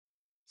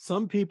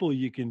Some people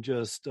you can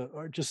just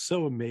are just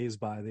so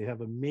amazed by. They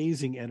have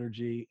amazing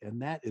energy,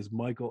 and that is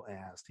Michael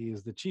Ast. He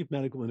is the Chief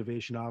Medical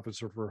Innovation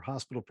Officer for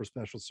Hospital for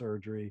Special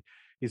Surgery.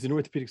 He's an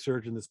orthopedic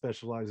surgeon that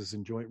specializes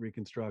in joint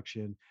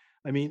reconstruction.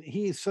 I mean,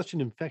 he is such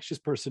an infectious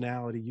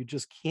personality. You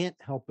just can't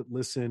help but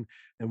listen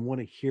and want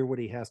to hear what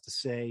he has to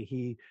say.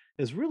 He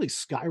has really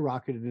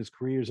skyrocketed in his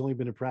career. He's only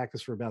been in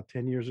practice for about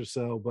 10 years or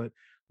so, but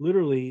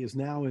literally is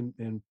now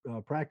in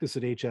practice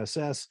at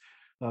HSS,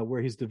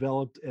 where he's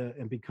developed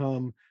and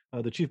become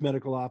the chief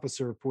medical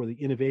officer for the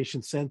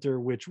Innovation Center,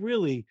 which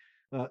really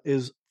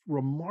is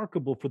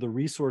remarkable for the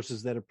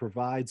resources that it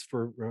provides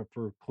for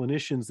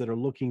clinicians that are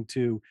looking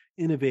to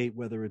innovate,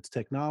 whether it's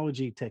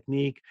technology,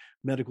 technique,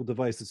 medical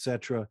device,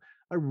 etc.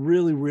 I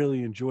really,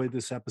 really enjoyed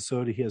this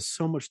episode. He has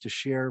so much to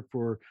share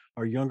for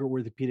our younger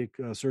orthopedic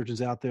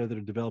surgeons out there that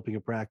are developing a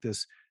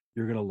practice.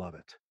 You're going to love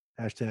it.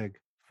 Hashtag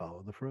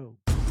follow the fro.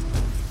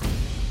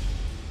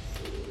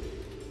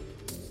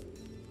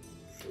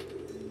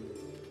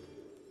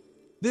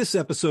 This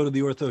episode of the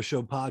Ortho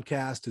Show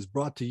podcast is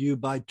brought to you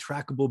by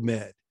Trackable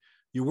Med.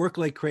 You work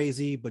like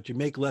crazy, but you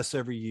make less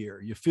every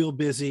year. You feel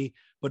busy,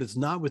 but it's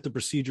not with the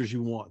procedures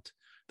you want.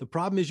 The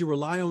problem is you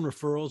rely on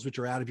referrals, which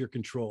are out of your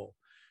control.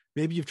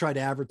 Maybe you've tried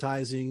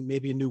advertising,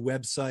 maybe a new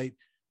website,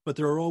 but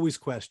there are always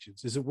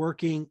questions. Is it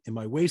working? Am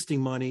I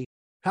wasting money?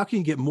 How can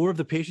you get more of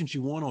the patients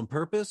you want on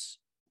purpose?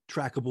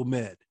 Trackable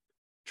Med.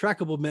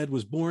 Trackable Med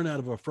was born out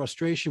of a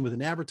frustration with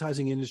an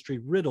advertising industry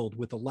riddled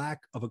with a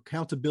lack of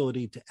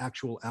accountability to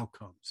actual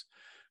outcomes.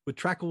 With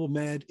Trackable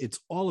Med,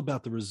 it's all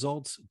about the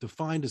results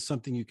defined as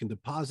something you can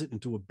deposit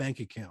into a bank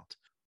account.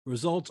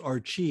 Results are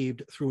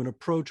achieved through an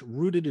approach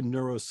rooted in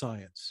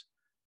neuroscience,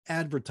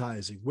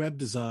 advertising, web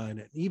design,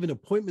 and even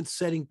appointment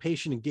setting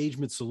patient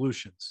engagement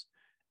solutions.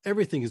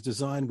 Everything is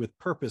designed with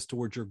purpose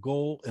towards your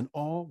goal, and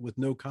all with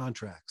no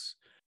contracts.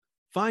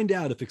 Find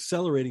out if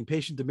accelerating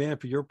patient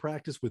demand for your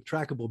practice with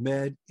Trackable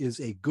Med is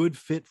a good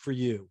fit for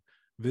you.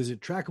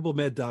 Visit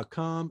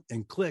trackablemed.com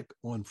and click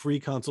on free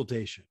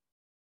consultation.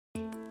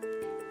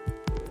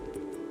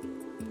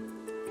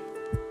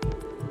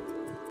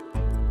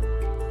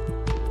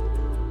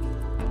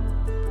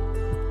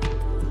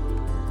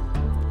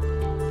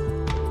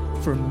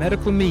 From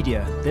Medical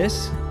Media,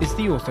 this is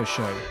The Ortho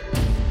Show.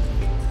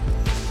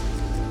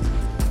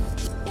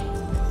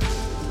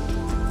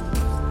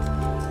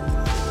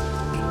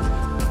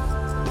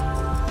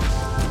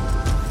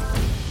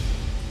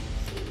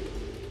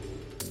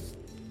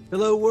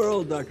 Hello,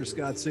 world. Dr.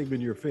 Scott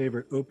Sigman, your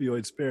favorite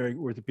opioid-sparing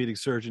orthopedic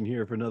surgeon,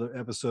 here for another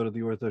episode of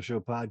the Ortho Show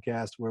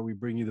podcast, where we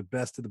bring you the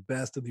best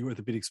of the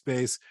orthopedic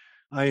space.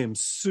 I am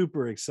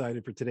super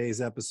excited for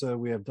today's episode.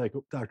 We have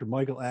Dr.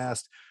 Michael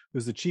Ast,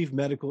 who's the Chief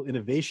Medical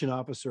Innovation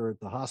Officer at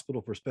the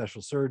Hospital for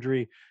Special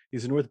Surgery.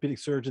 He's an orthopedic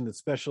surgeon that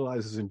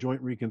specializes in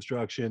joint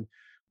reconstruction.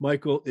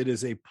 Michael, it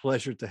is a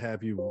pleasure to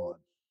have you on.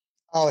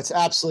 Oh, it's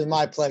absolutely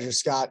my pleasure,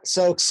 Scott.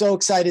 So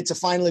excited to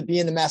finally be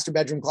in the master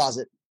bedroom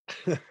closet.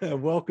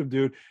 Welcome,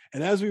 dude.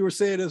 And as we were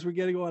saying, as we're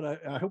getting on,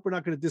 I hope we're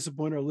not going to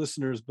disappoint our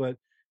listeners, but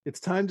it's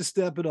time to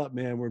step it up,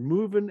 man. We're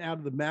moving out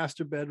of the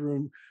master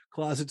bedroom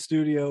closet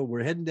studio.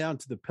 We're heading down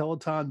to the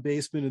Peloton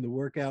basement in the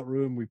workout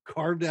room. We've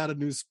carved out a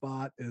new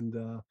spot, and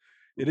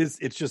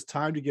it's just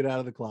time to get out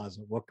of the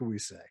closet. What can we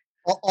say?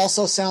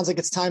 Also sounds like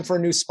it's time for a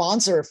new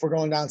sponsor if we're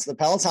going down to the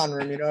Peloton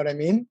room. You know what I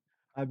mean?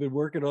 I've been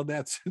working on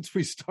that since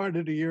we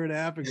started a year and a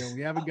half ago.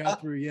 We haven't got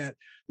through yet.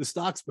 The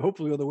stock's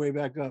hopefully on the way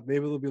back up.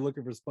 Maybe they'll be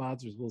looking for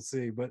sponsors. We'll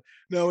see. But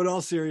no, in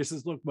all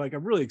seriousness, look, Mike,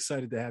 I'm really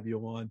excited to have you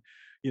on.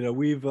 You know,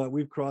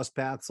 we've crossed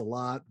paths a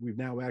lot. We've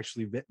now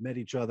actually met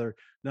each other,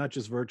 not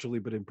just virtually,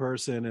 but in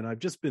person. And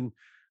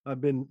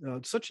I've been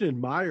such an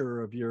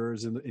admirer of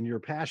yours and your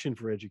passion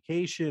for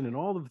education and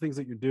all of the things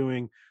that you're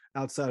doing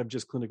outside of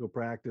just clinical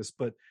practice.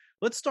 But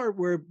let's start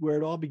where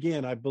it all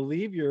began. I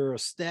believe you're a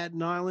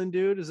Staten Island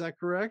dude. Is that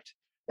correct?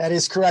 That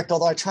is correct,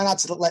 although I try not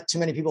to let too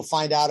many people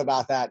find out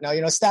about that. Now,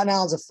 Staten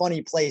Island's a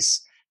funny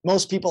place.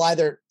 Most people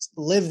either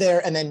live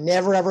there and then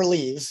never, ever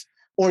leave,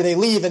 or they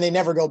leave and they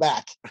never go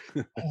back.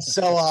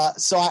 So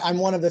I'm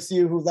one of the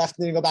few who left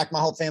and didn't go back. My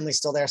whole family's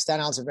still there.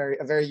 Staten Island's a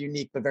very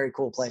unique but very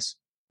cool place.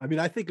 I mean,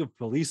 I think of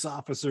police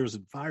officers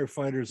and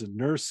firefighters and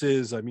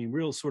nurses. I mean,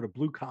 real sort of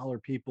blue collar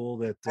people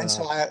that.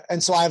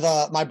 And so I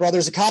have my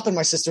brother's a cop and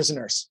my sister's a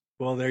nurse.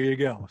 Well, there you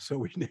go. So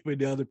we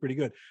nailed it pretty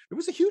good. There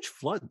was a huge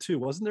flood too,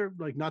 wasn't there?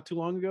 Like not too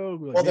long ago,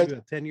 maybe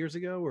about 10 years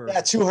ago, or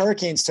 2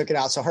 hurricanes took it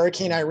out. So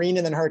Hurricane Irene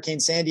and then Hurricane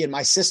Sandy, and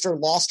my sister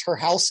lost her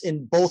house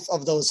in both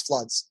of those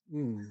floods.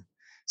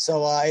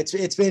 So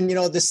it's been,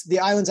 the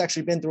island's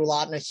actually been through a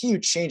lot and a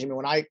huge change. I mean,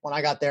 when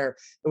I got there,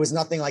 it was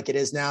nothing like it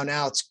is now.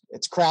 Now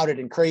it's crowded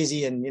and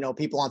crazy, and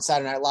people on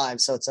Saturday Night Live.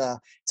 So it's a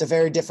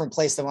very different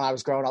place than when I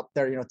was growing up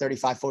there,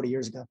 35, 40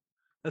 years ago.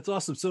 That's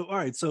awesome. So, all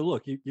right. So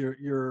look,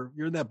 you're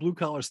in that blue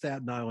collar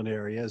Staten Island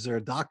area. Is there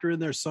a doctor in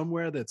there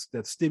somewhere that's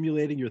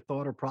stimulating your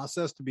thought or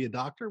process to be a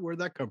doctor? Where'd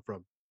that come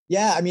from?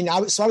 Yeah, I mean, I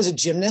was a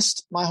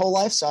gymnast my whole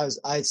life. So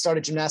I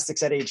started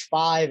gymnastics at age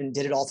 5 and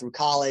did it all through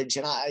college.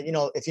 And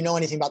if you know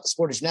anything about the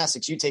sport of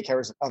gymnastics, you take care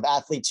of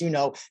athletes,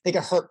 they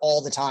get hurt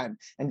all the time.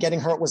 And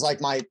getting hurt was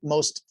like my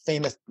most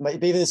famous,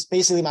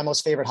 basically my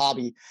most favorite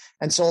hobby.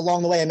 And so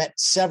along the way, I met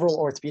several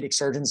orthopedic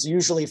surgeons,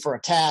 usually for a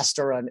cast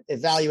or an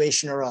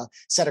evaluation or a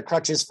set of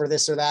crutches for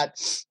this or that.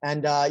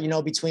 And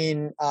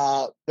between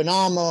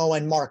Benamo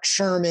and Mark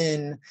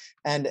Sherman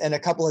and a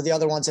couple of the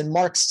other ones, and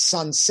Mark's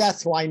son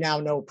Seth, who I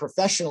now know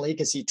professionally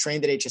because he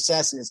trained at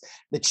HSS and is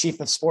the chief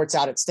of sports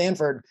out at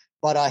Stanford.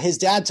 But his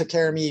dad took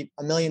care of me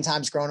a million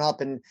times growing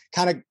up and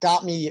kind of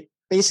got me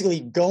basically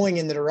going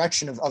in the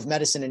direction of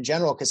medicine in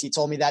general, because he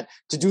told me that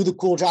to do the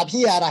cool job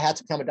he had, I had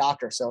to become a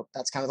doctor. So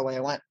that's kind of the way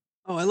I went.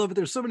 Oh, I love it.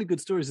 There's so many good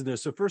stories in there.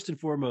 So first and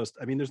foremost,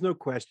 I mean, there's no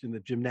question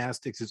that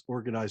gymnastics is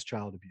organized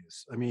child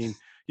abuse. I mean,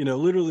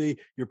 literally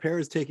your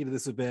parents take you to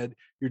this event,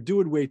 you're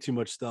doing way too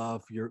much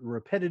stuff, you're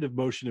repetitive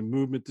motion and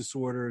movement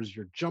disorders,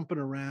 you're jumping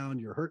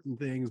around, you're hurting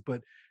things.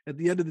 But at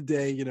the end of the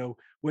day,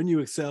 when you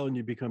excel and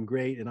you become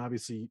great, and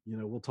obviously,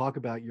 we'll talk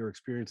about your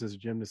experience as a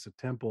gymnast at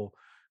Temple,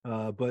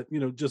 but,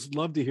 just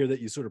love to hear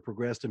that you sort of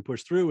progressed and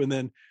pushed through. And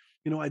then,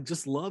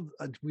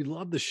 we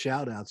love the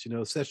shout outs.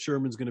 Seth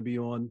Sherman's going to be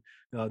on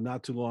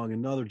not too long.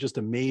 Another just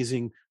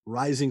amazing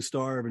rising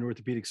star of an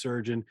orthopedic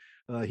surgeon.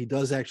 He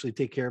does actually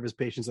take care of his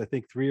patients, I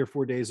think 3 or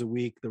 4 days a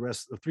week, the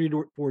rest of 3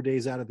 to 4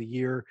 days out of the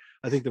year.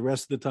 I think the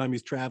rest of the time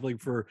he's traveling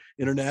for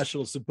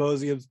international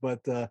symposiums.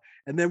 But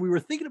and then we were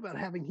thinking about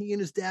having he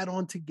and his dad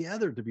on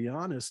together, to be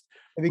honest.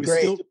 It'd be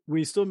great.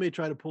 We still may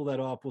try to pull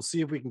that off. We'll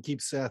see if we can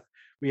keep Seth.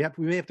 We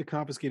may have to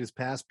confiscate his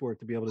passport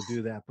to be able to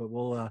do that, but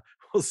we'll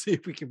see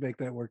if we can make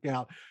that work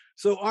out.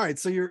 So, all right.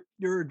 So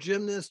you're a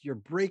gymnast, you're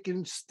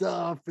breaking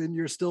stuff and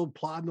you're still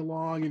plodding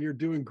along and you're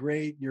doing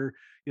great. You're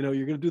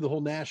going to do the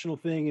whole national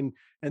thing.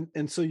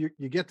 And so you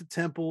get to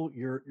Temple,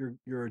 you're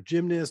a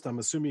gymnast. I'm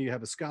assuming you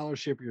have a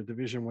scholarship, you're a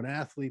Division I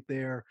athlete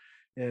there.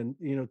 And,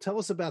 tell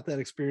us about that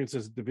experience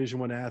as a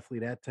Division I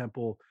athlete at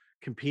Temple,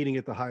 competing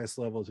at the highest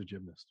level as a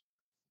gymnast.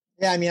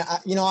 Yeah, I mean,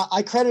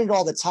 I credit it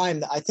all the time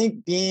that I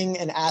think being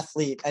an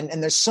athlete,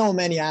 and there's so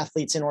many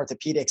athletes in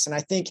orthopedics, and I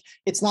think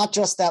it's not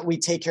just that we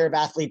take care of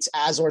athletes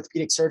as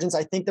orthopedic surgeons.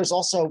 I think there's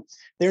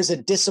a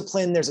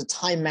discipline, there's a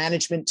time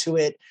management to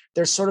it.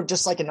 There's sort of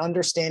just like an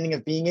understanding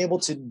of being able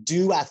to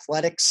do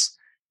athletics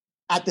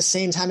at the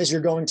same time as you're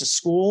going to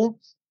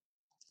school.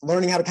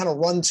 Learning how to kind of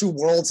run two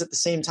worlds at the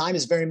same time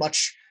is very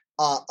much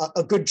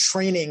a good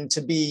training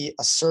to be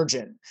a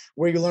surgeon,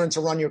 where you learn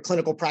to run your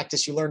clinical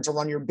practice, you learn to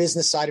run your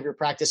business side of your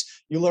practice,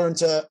 you learn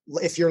to,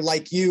 if you're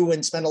like you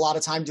and spend a lot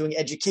of time doing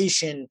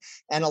education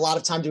and a lot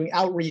of time doing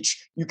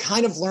outreach, you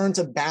kind of learn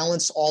to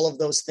balance all of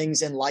those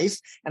things in life.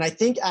 And I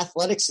think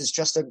athletics is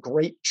just a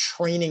great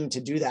training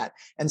to do that.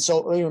 And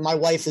so my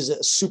wife is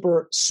a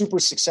super, super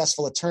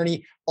successful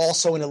attorney,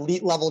 also an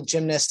elite level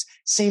gymnast.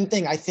 Same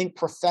thing. I think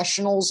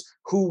professionals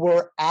who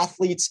were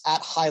athletes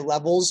at high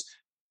levels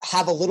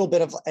have a little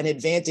bit of an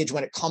advantage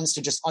when it comes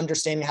to just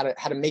understanding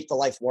how to make the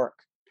life work.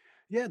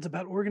 Yeah, it's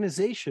about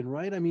organization,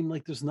 right? I mean,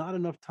 like there's not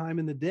enough time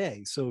in the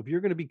day. So if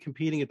you're going to be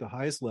competing at the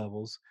highest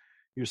levels,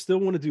 you still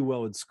want to do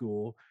well in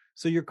school.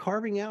 So you're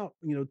carving out,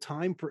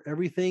 time for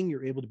everything.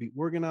 You're able to be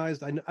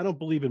organized. I don't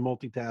believe in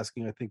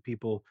multitasking. I think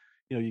people,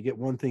 you get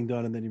one thing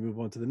done and then you move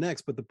on to the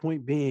next. But the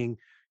point being,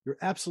 you're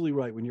absolutely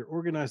right. When you're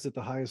organized at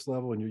the highest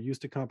level and you're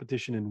used to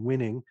competition and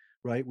winning,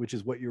 right, which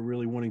is what you're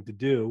really wanting to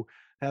do,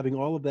 having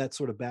all of that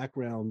sort of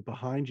background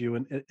behind you.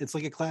 And it's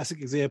like a classic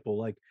example.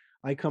 Like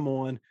I come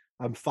on,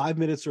 I'm 5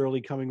 minutes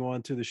early coming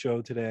on to the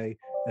show today.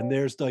 And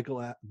there's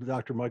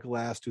Dr. Michael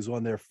Ast, who's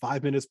on there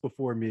 5 minutes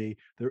before me.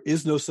 There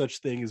is no such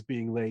thing as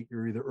being late.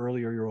 You're either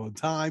early or you're on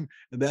time.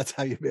 And that's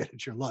how you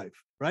manage your life,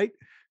 right?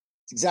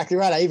 That's exactly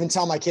right. I even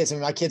tell my kids,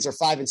 my kids are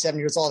 5 and 7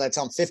 years old, I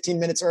tell them 15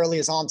 minutes early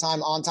is on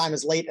time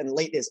is late, and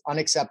late is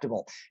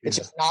unacceptable. It's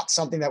just not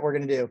something that we're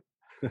going to do.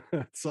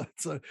 so,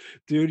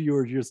 dude,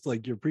 you're just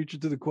like, you're preaching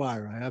to the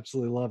choir. I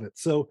absolutely love it.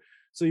 So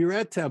you're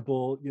at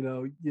Temple,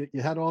 you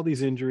had all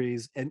these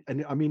injuries and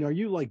I mean, are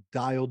you like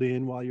dialed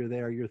in while you're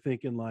there? You're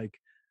thinking like,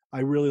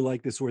 I really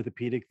like this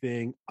orthopedic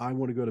thing. I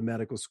want to go to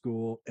medical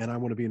school and I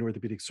want to be an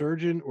orthopedic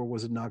surgeon, or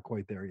was it not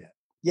quite there yet?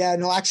 Yeah,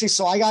 no, actually,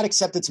 so I got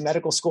accepted to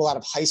medical school out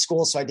of high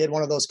school. So I did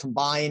one of those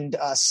combined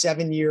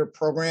 7-year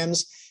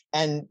programs,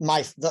 and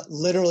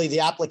literally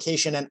the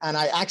application. And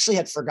I actually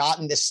had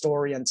forgotten this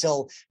story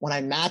until when I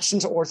matched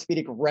into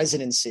orthopedic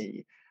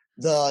residency.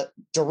 The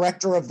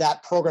director of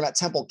that program at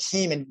Temple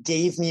came and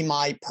gave me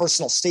my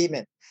personal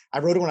statement. I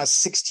wrote it when I was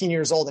 16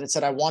 years old, and it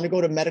said, I want to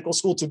go to medical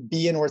school to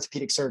be an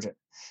orthopedic surgeon.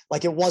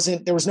 Like there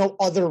was no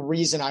other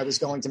reason I was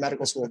going to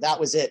medical school. That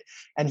was it.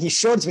 And he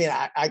showed it to me,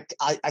 and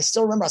I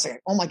still remember, I was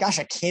like, oh my gosh,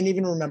 I can't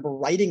even remember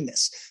writing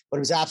this, but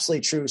it was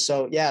absolutely true.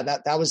 So yeah,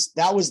 that was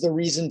the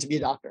reason to be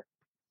a doctor.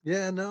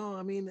 Yeah, no,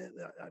 I mean,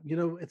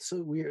 it's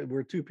so weird.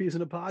 We're two peas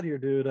in a pod here,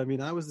 dude. I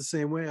mean, I was the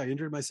same way. I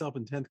injured myself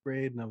in 10th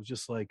grade and I was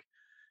just like,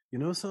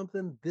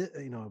 something,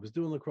 I was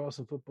doing lacrosse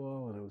and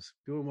football and I was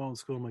doing well in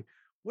school. I'm like,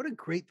 what a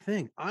great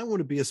thing. I want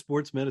to be a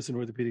sports medicine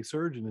orthopedic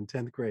surgeon in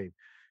 10th grade.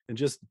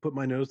 just put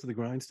my nose to the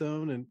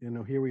grindstone,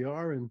 and here we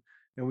are, and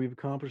we've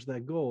accomplished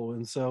that goal.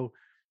 And so,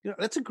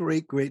 that's a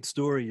great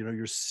story.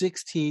 You're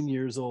 16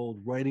 years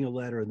old writing a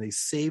letter, and they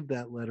saved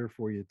that letter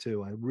for you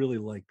too. I really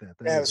like that.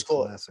 That it was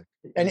cool. Classic.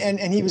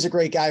 And he was a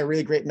great guy, a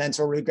really great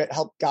mentor, really great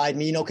help guide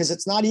me, because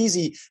it's not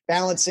easy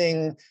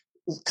balancing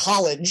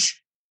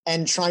college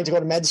and trying to go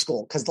to med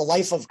school, because the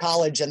life of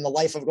college and the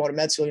life of going to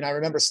med school, I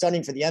remember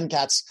studying for the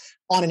MCATs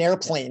on an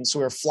airplane. So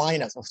we were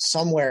flying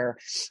somewhere,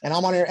 and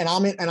I'm on air, and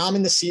I'm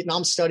in the seat, and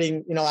I'm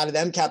studying, out of the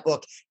MCAT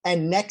book.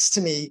 And next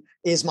to me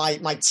is my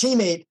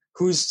teammate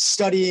who's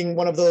studying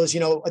one of those,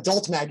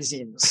 adult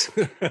magazines.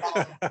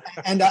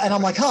 And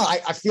I'm like,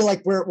 I feel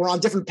like we're on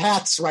different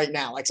paths right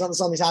now. Like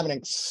something's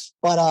happening.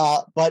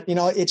 But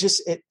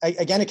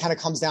it kind of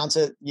comes down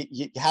to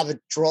you have a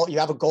draw, you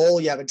have a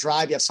goal, you have a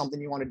drive, you have something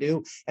you want to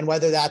do. And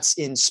whether that's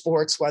in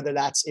sports, whether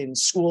that's in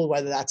school,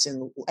 whether that's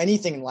in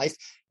anything in life,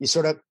 you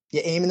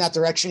aim in that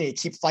direction, and you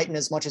keep fighting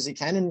as much as you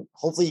can. And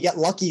hopefully you get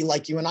lucky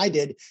like you and I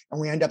did,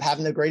 and we end up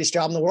having the greatest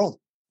job in the world.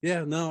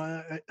 Yeah,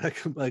 no,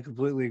 I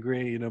completely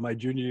agree. My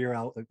junior year,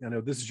 I know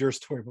this is your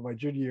story, but my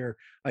junior year,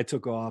 I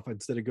took off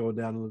instead of going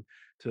down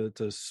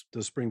to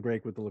spring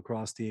break with the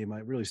lacrosse team. I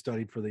really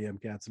studied for the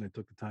MCATs, and I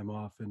took the time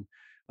off. And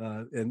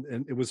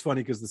it was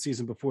funny because the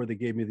season before they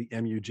gave me the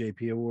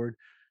MUJP award,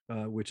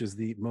 which is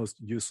the most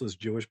useless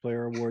Jewish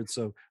player award.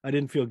 So I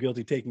didn't feel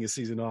guilty taking a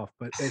season off,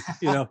 but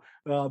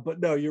but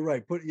no, you're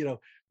right.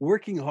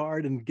 Working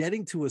hard and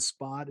getting to a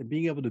spot and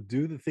being able to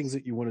do the things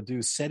that you want to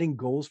do, setting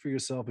goals for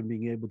yourself and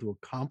being able to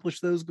accomplish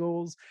those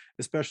goals,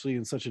 especially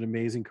in such an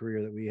amazing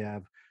career that we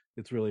have.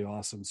 It's really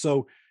awesome.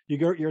 So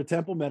you're at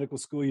Temple Medical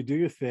School, you do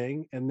your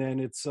thing, and then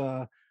it's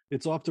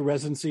off to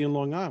residency in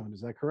Long Island.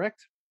 Is that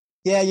correct?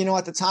 Yeah,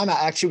 at the time I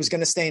actually was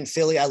going to stay in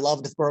Philly. I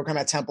loved the program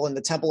at Temple, and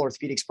the Temple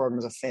Orthopedics program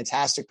was a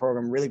fantastic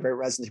program, really great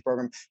residency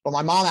program. But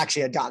my mom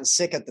actually had gotten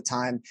sick at the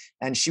time,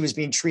 and she was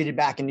being treated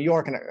back in New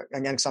York. And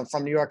again, because I'm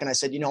from New York, and I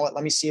said, you know what,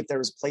 let me see if there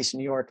was a place in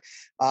New York,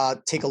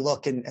 take a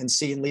look and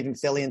see, and leaving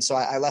Philly. And so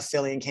I left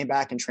Philly and came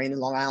back and trained in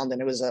Long Island,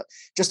 and it was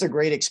just a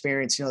great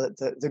experience.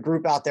 The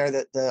group out there,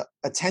 the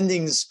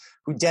attendings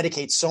who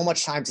dedicate so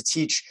much time to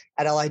teach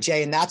at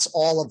LIJ. And that's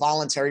all a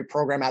voluntary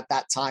program at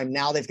that time.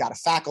 Now they've got a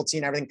faculty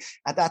and everything.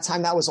 At that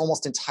time, that was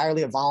almost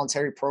entirely a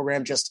voluntary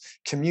program, just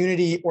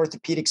community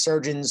orthopedic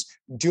surgeons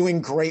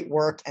doing great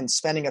work and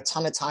spending a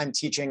ton of time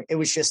teaching. It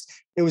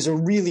was a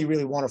really,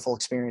 really wonderful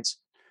experience.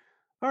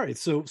 All right.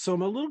 So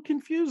I'm a little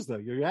confused though.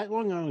 You're at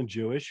Long Island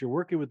Jewish, you're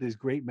working with these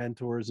great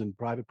mentors and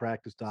private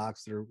practice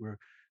docs that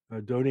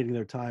are donating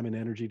their time and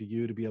energy to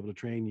you to be able to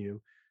train you.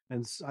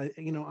 And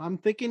I'm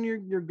thinking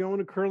you're going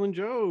to Kerlan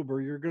Jobe,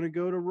 or you're going to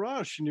go to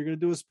Rush, and you're going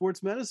to do a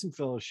sports medicine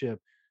fellowship.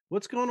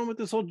 What's going on with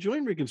this whole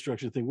joint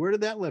reconstruction thing? Where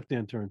did that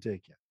left-hand turn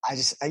take you?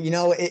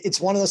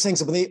 It's one of those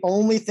things. But the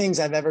only things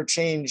I've ever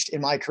changed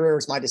in my career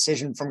is my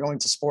decision from going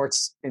to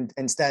sports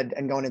instead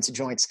and going into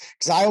joints.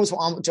 Because I always,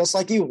 just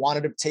like you,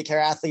 wanted to take care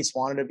of athletes,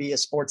 wanted to be a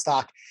sports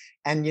doc.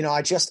 And,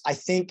 I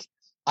think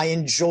I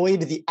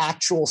enjoyed the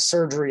actual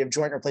surgery of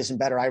joint replacement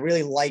better. I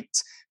really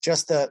liked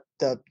just the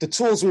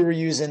tools we were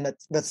using,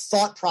 the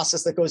thought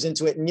process that goes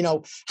into it.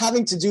 And,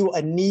 having to do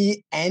a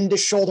knee and a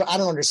shoulder, I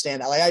don't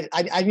understand that. Like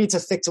I need to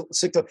stick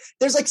to,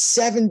 there's like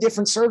 7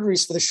 different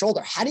surgeries for the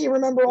shoulder. How do you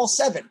remember all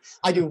 7?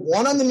 I do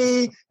one on the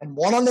knee and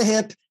one on the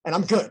hip, and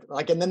I'm good.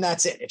 And then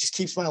that's it. It just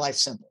keeps my life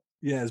simple.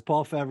 Yeah, as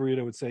Paul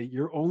Favorito would say,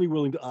 you're only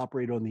willing to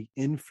operate on the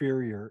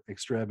inferior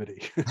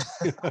extremity.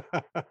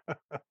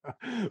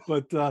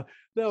 But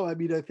no,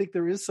 I think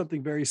there is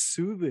something very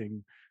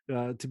soothing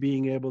to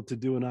being able to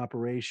do an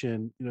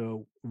operation,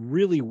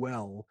 really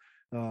well,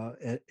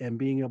 and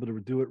being able to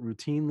do it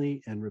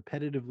routinely and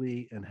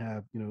repetitively and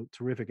have,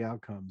 terrific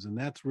outcomes. And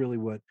that's really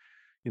what,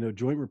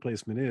 joint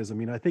replacement is.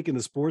 I think in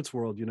the sports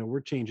world,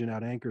 we're changing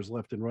out anchors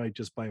left and right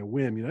just by a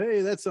whim.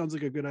 Hey, that sounds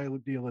like a good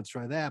idea. Let's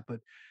try that. But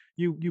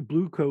you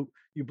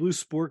blue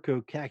sport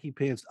coat, khaki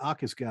pants,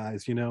 AUKUS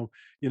guys,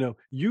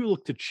 you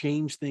look to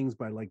change things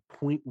by like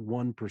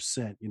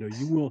 0.1%,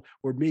 you will,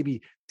 or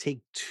maybe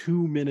take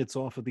 2 minutes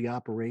off of the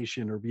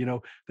operation, or,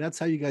 that's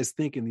how you guys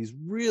think in these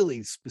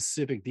really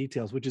specific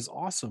details, which is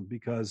awesome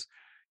because,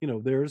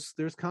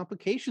 there's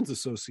complications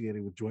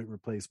associated with joint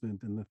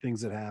replacement and the things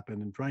that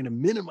happen, and trying to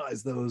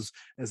minimize those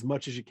as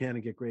much as you can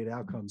and get great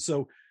outcomes.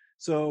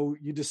 So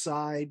you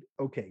decide,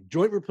 okay,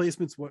 joint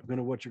replacement's what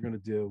you're going to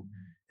do.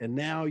 And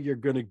now you're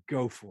going to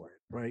go for it,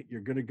 right?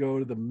 You're going to go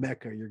to the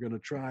Mecca. You're going to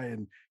try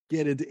and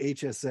get into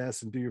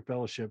HSS and do your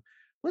fellowship.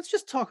 Let's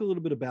just talk a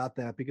little bit about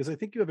that, because I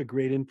think you have a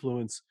great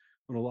influence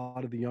on a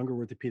lot of the younger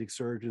orthopedic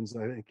surgeons.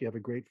 I think you have a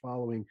great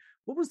following.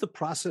 What was the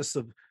process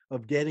of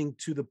getting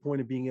to the point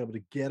of being able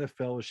to get a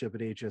fellowship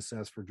at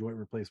HSS for joint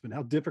replacement?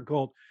 How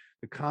difficult,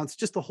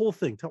 just the whole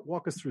thing?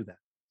 Walk us through that.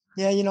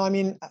 Yeah,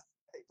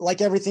 like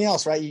everything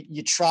else, right?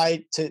 You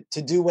try to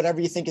do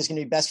whatever you think is going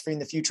to be best for you in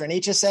the future. And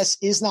HSS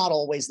is not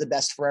always the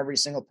best for every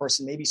single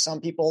person. Maybe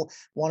some people,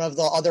 one of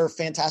the other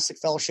fantastic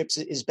fellowships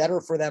is better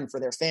for them,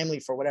 for their family,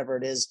 for whatever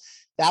it is.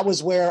 That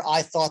was where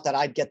I thought that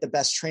I'd get the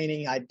best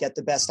training. I'd get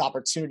the best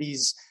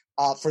opportunities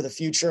for the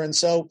future. And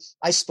so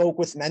I spoke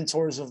with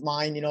mentors of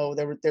mine.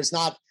 There's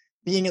not,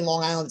 being in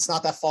Long Island, it's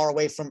not that far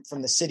away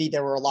from the city.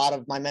 There were a lot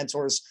of my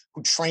mentors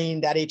who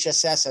trained at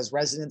HSS as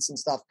residents and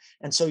stuff.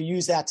 And so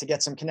use that to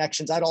get some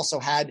connections. I'd also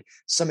had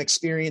some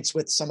experience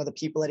with some of the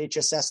people at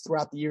HSS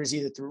throughout the years,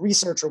 either through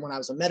research or when I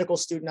was a medical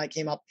student, I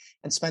came up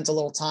and spent a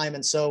little time.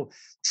 And so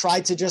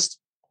tried to just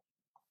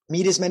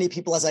meet as many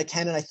people as I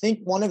can. And I think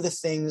one of the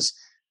things,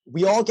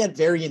 we all get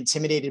very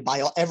intimidated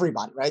by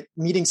everybody, right?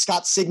 Meeting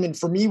Scott Sigman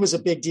for me was a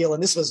big deal.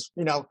 And this was,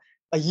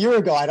 a year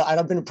ago.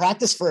 I'd been in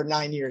practice for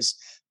 9 years.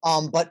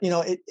 But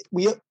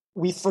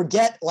we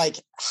forget like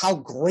how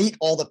great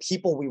all the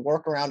people we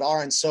work around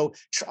are. And so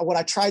what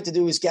I tried to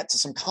do is get to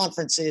some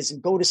conferences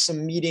and go to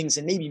some meetings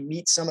and maybe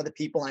meet some of the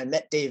people. And I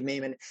met Dave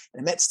Maiman and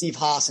I met Steve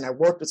Haas, and I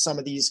worked with some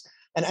of these,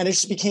 and it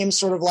just became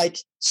sort of like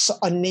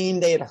a name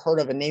they had heard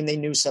of, a name they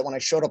knew. So when I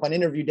showed up on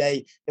interview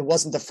day, it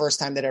wasn't the first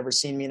time they'd ever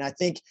seen me. And I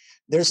think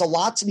there's a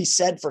lot to be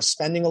said for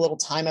spending a little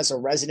time as a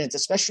resident,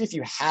 especially if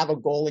you have a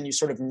goal and you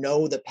sort of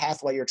know the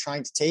pathway you're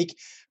trying to take,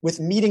 with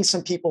meeting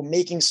some people,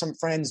 making some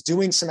friends,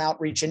 doing some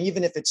outreach. And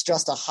even if it's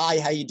just a hi,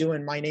 how you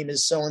doing? My name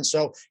is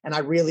so-and-so. And I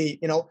really,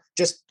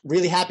 just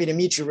really happy to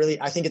meet you.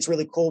 Really, I think it's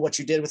really cool what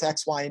you did with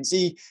X, Y, and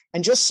Z.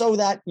 And just so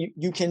that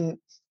you can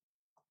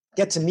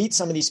get to meet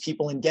some of these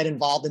people and get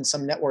involved in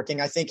some networking.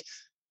 I think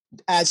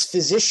as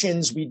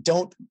physicians, we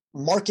don't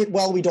market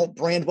well, we don't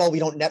brand well, we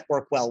don't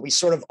network well. We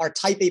sort of, our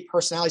type A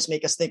personalities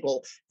make us think,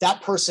 well,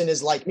 that person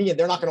is like me and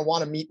they're not going to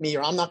want to meet me,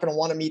 or I'm not going to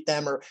want to meet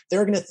them, or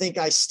they're going to think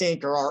I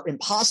stink, or our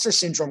imposter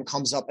syndrome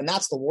comes up. And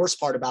that's the worst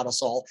part about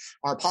us all.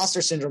 Our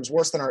imposter syndrome is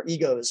worse than our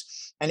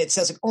egos. And it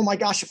says, like, oh my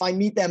gosh, if I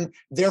meet them,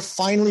 they're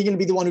finally going to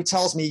be the one who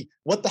tells me,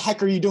 what the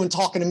heck are you doing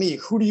talking to me?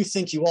 Who do you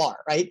think you are?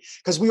 Right?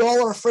 Because we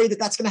all are afraid that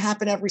that's going to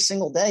happen every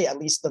single day, at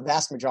least the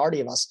vast majority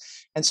of us.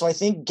 And so I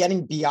think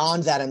getting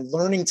beyond that and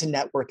learning to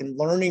network and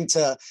learning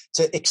to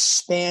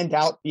expand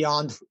out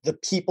beyond the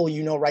people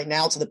right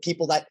now to the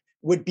people that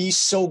would be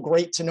so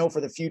great to know for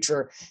the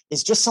future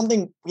is just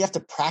something we have to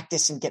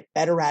practice and get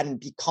better at and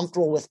be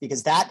comfortable with,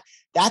 because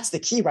that's the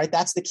key, right?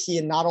 That's the key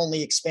in not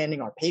only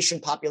expanding our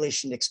patient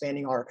population,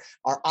 expanding our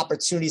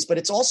opportunities, but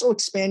it's also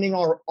expanding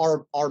our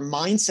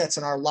mindsets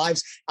and our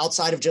lives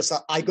outside of just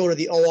I go to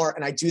the OR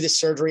and I do this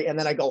surgery and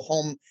then I go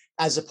home,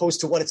 as opposed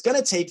to what it's going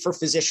to take for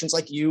physicians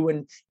like you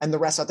and the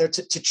rest out there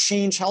to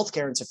change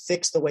healthcare and to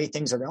fix the way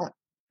things are going.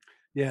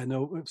 Yeah,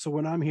 no. So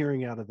what I'm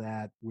hearing out of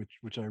that,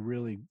 which I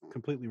really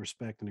completely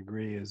respect and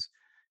agree, is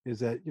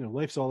that,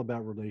 life's all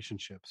about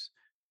relationships.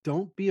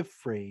 Don't be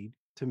afraid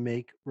to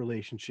make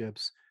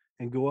relationships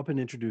and go up and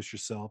introduce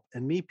yourself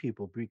and meet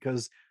people,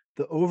 because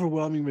the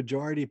overwhelming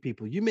majority of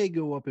people, you may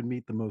go up and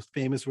meet the most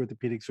famous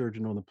orthopedic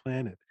surgeon on the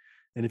planet.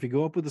 And if you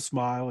go up with a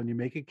smile and you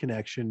make a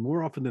connection,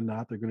 more often than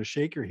not, they're going to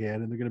shake your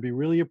hand and they're going to be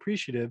really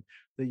appreciative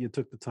that you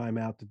took the time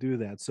out to do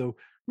that. So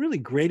really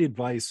great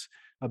advice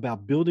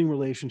about building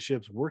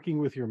relationships, working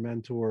with your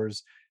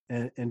mentors,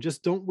 and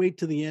just don't wait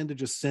to the end to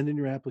just send in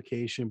your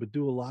application, but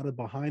do a lot of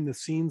behind the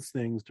scenes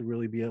things to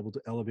really be able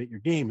to elevate your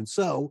game. And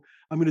so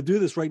I'm going to do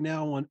this right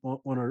now on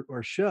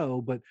our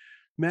show, but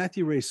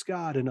Matthew Ray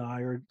Scott and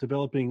I are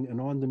developing an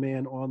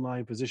on-demand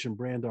online physician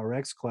brand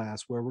RX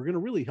class where we're going to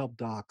really help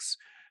docs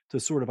to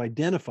sort of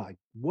identify,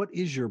 what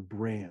is your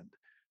brand?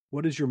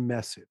 What is your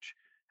message?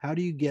 How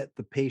do you get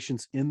the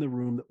patients in the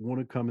room that want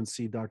to come and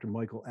see Dr.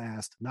 Michael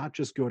Ast, not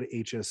just go to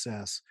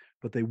HSS,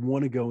 but they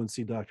want to go and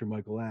see Dr.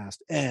 Michael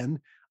Ast? And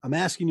I'm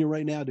asking you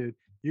right now, dude,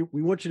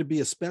 we want you to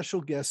be a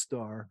special guest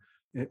star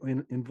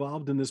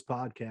involved in this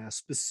podcast,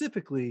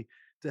 specifically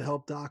to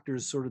help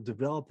doctors sort of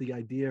develop the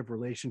idea of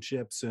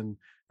relationships and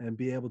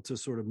be able to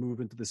sort of move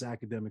into this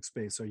academic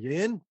space. Are you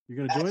in? You're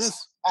going to join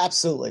us?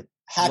 Absolutely.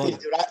 Happy to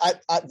do it.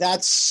 I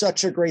that's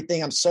such a great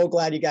thing. I'm so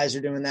glad you guys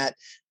are doing that.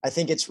 I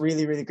think it's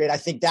really, really great. I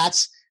think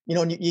that's,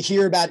 you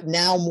hear about it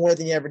now more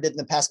than you ever did in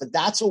the past, but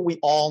that's what we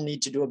all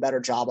need to do a better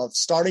job of,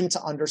 starting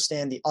to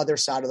understand the other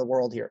side of the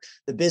world here,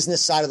 the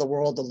business side of the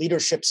world, the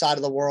leadership side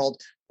of the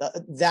world.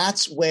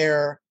 That's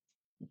where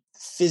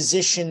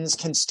physicians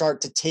can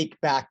start to take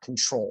back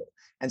control.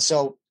 And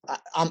so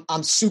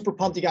I'm super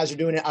pumped you guys are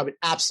doing it. I would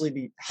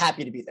absolutely be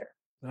happy to be there.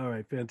 All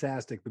right.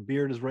 Fantastic. The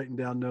beard is writing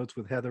down notes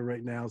with Heather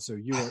right now. So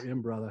you are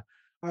in, brother.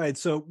 All right.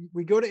 So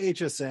we go to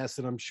HSS,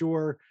 and I'm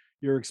sure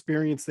your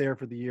experience there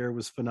for the year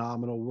was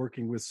phenomenal,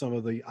 working with some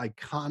of the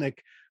iconic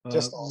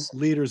awesome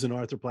leaders in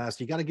arthroplasty.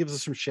 You got to give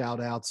us some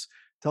shout outs.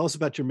 Tell us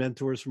about your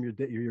mentors from your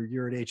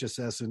year at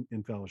HSS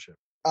in fellowship.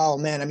 Oh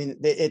man. I mean,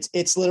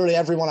 it's literally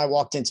everyone I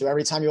walked into.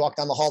 Every time you walk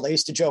down the hall, they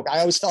used to joke. I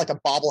always felt like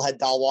a bobblehead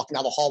doll walking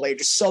down the hallway. You're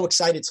just so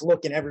excited to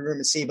look in every room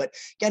and see, but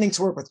getting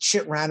to work with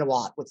Chit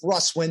Ranawat, with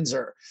Russ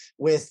Windsor,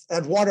 with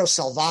Eduardo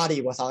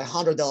Salvati, with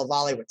Alejandro Della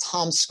Valle, with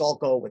Tom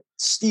Skulko, with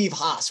Steve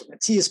Haas, with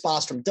Matthias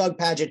Bostrom, Doug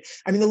Paget.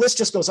 I mean, the list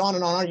just goes on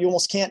and on. You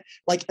almost can't,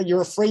 like,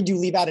 you're afraid you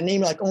leave out a name.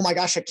 You're like, oh my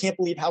gosh, I can't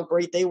believe how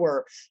great they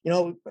were,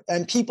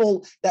 and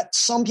people that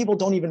some people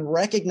don't even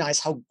recognize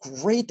how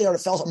great they are to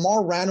fellows.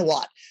 Amar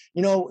Ranawat,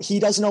 he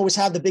doesn't always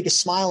have the biggest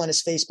smile on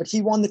his face, but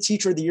he won the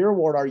Teacher of the Year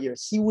award our year.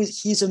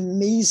 He's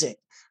amazing.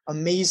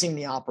 amazing in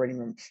the operating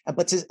room.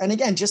 And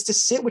again, just to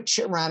sit with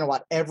Chit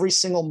Ranawat every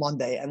single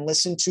Monday and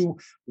listen to,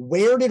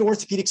 where did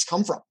orthopedics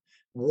come from?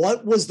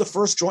 What was the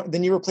first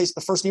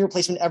first knee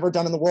replacement ever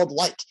done in the world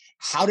like?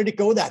 How did it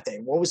go that day?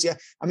 What was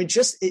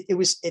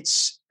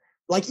it's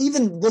like,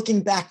 even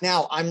looking back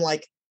now, I'm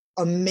like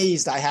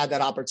amazed I had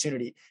that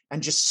opportunity,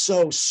 and just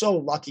so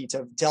lucky to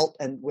have dealt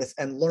with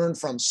and learned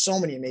from so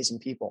many amazing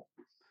people.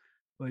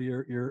 Well,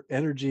 your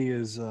energy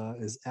is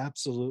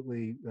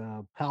absolutely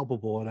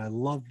palpable, and I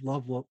love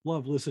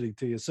listening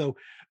to you. So,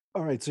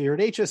 all right, so you're at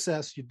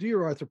HSS, you do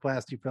your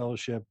arthroplasty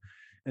fellowship,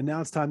 and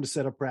now it's time to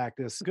set up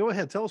practice. Go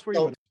ahead, tell us where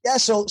you went. Yeah,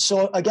 so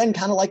again,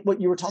 kind of like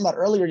what you were talking about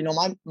earlier,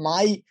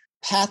 my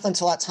path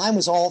until that time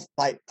was all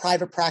by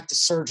private practice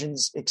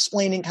surgeons,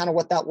 explaining kind of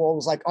what that world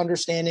was like,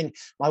 understanding.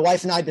 My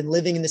wife and I had been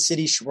living in the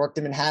city. She worked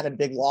in Manhattan, a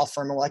big law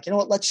firm. And we're like, you know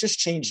what, let's just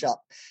change it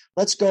up.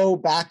 Let's go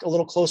back a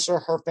little closer.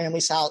 Her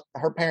family's house,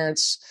 her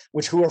parents,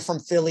 who are from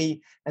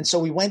Philly. And so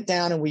we went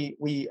down and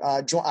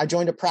I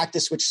joined a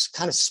practice which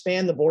kind of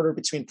spanned the border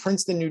between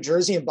Princeton, New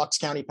Jersey and Bucks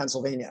County,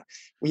 Pennsylvania.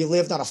 We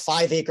lived on a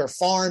 5-acre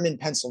farm in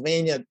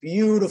Pennsylvania.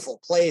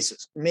 Beautiful place.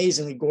 It's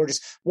amazingly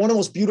gorgeous. One of the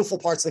most beautiful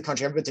parts of the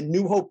country. I've been to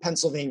New Hope,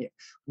 Pennsylvania.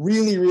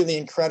 Really, really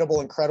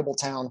incredible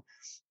town.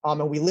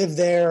 And we lived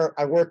there.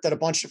 I worked at a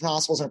bunch of different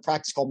hospitals in a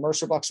practice called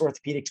Mercer Bucks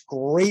Orthopedics.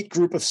 Great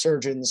group of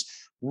surgeons,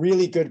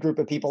 really good group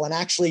of people, and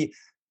actually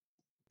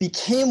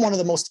became one of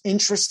the most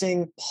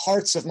interesting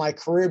parts of my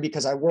career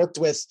because I worked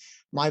with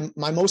my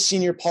most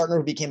senior partner,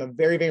 who became a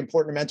very, very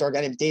important mentor, a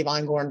guy named Dave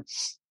Eingorn,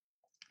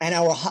 and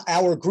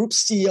our group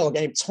CEO, a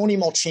guy named Tony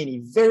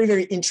Mulchaney, very,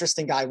 very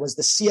interesting guy, was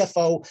the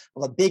CFO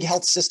of a big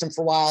health system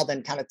for a while,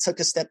 then kind of took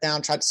a step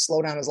down, tried to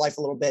slow down his life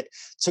a little bit,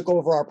 took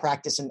over our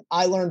practice. And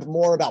I learned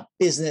more about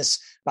business,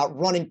 about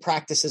running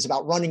practices,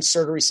 about running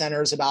surgery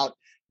centers, about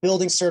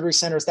building surgery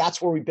centers.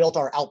 That's where we built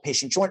our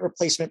outpatient joint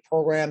replacement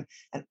program,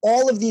 and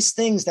all of these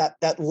things that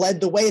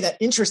led the way that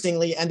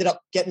interestingly ended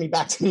up getting me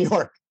back to New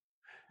York.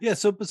 Yeah.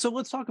 So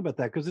let's talk about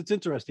that, because it's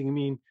interesting. I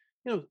mean,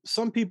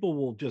 some people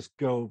will just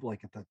go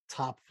like at the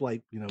top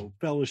flight,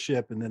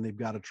 fellowship, and then they've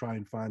got to try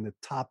and find the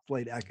top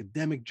flight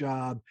academic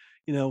job,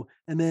 and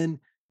then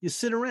you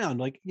sit around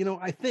like,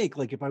 I think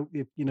like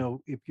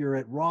if you're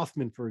at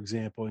Rothman, for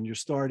example, and you're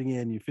starting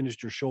in, you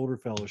finished your shoulder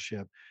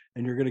fellowship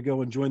and you're going to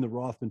go and join the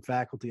Rothman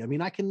faculty. I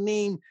mean, I can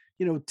name,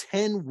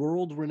 10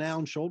 world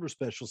renowned shoulder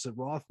specialists at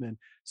Rothman.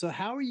 So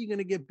how are you going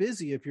to get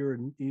busy if you're,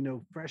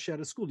 fresh out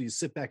of school? Do you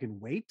sit back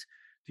and wait?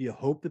 Do you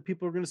hope that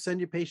people are going to send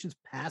you patients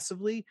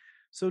passively?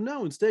 So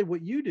no, instead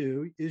what you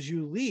do is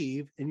you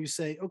leave and you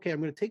say, okay, I'm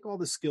going to take all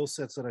the skill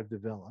sets that I've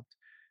developed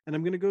and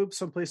I'm going to go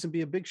someplace and be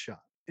a big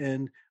shot.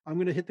 And I'm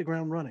going to hit the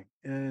ground running,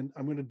 and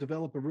I'm going to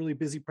develop a really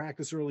busy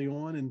practice early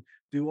on and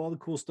do all the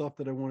cool stuff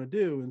that I want to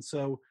do. And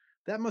so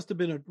that must have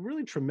been a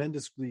really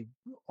tremendously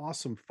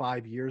awesome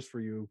 5 years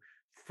for you,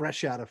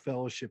 fresh out of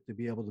fellowship, to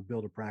be able to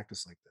build a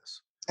practice like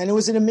this. And it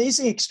was an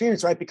amazing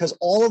experience, right? Because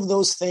all of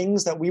those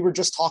things that we were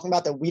just talking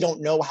about that we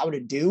don't know how to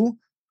do,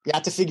 you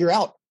have to figure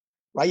out,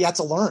 right? You have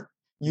to learn.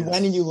 You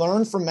went and you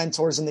learned from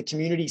mentors in the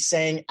community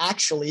saying,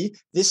 actually,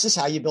 this is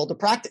how you build a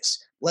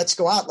practice. Let's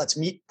go out. Let's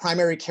meet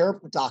primary care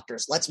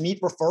doctors. Let's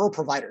meet referral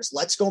providers.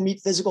 Let's go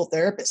meet physical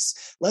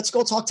therapists. Let's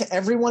go talk to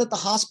everyone at the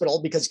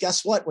hospital, because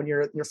guess what? When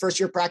you're in your first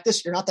year of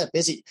practice, you're not that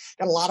busy.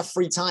 Got a lot of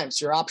free time.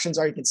 So your options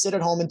are you can sit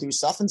at home and do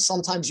stuff. And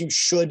sometimes you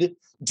should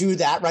do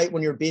that, right?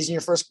 When you're busy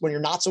when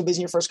you're not so busy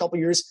in your first couple of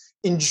years,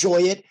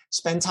 enjoy it,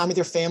 spend time with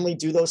your family,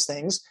 do those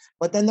things.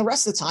 But then the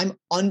rest of the time,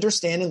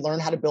 understand and learn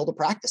how to build a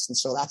practice. And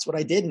so that's what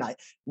I did. And I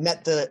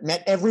met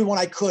everyone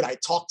I could. I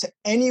talked to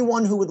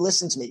anyone who would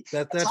listen to me.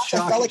 That's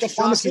shocking. I felt like a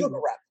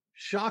pharmaceutical rep.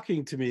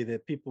 Shocking to me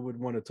that people would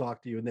want to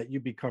talk to you and that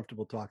you'd be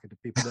comfortable talking to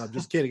people. No, I'm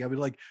just kidding. I mean,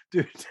 like,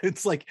 dude,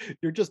 it's like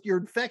you're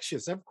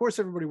infectious. Of course,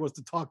 everybody wants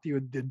to talk to you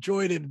and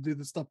enjoy it and do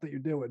the stuff that you're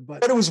doing.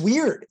 But it was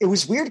weird. It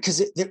was weird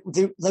because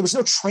there was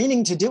no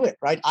training to do it.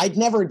 Right? I'd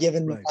never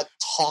given a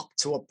talk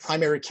to a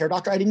primary care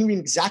doctor. I didn't even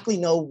exactly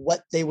know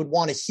what they would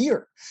want to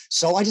hear.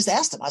 So I just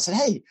asked them. I said,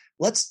 "Hey,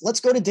 let's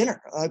go to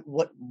dinner.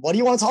 What do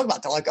you want to talk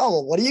about?" They're like, "Oh,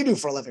 well, what do you do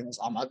for a living?"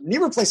 I'm a knee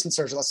replacement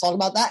surgeon. Let's talk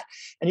about that.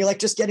 And you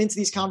just get into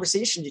these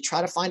conversations. You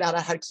try to find out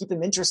how to keep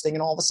them interesting,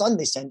 and all of a sudden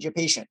they send you a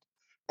patient,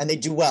 and they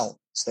do well.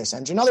 So they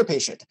send you another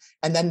patient,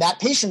 and then that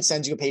patient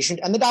sends you a patient,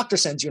 and the doctor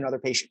sends you another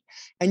patient,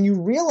 and you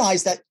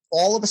realize that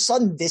all of a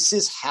sudden this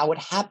is how it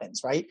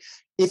happens, right?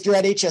 If you're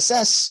at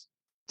HSS,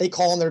 they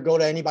call and they go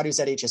to anybody who's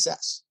at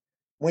HSS.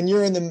 When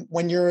you're in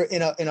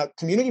a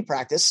community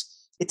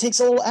practice, it takes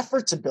a little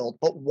effort to build,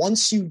 but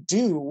once you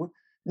do,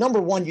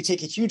 number one, you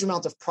take a huge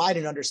amount of pride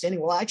in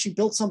understanding, well, I actually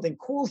built something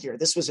cool here.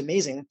 This was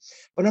amazing.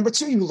 But number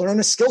two, you learn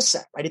a skill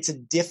set, right? It's a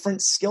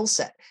different skill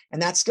set.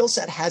 And that skill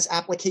set has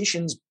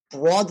applications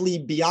broadly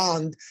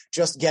beyond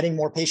just getting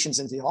more patients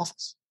into the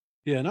office.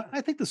 Yeah. And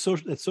I think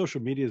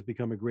social media has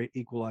become a great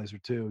equalizer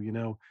too.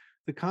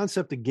 The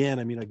concept, again,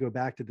 I mean, I go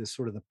back to this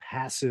sort of the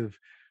passive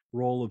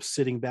role of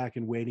sitting back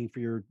and waiting for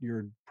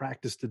your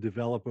practice to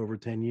develop over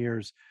 10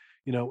 years.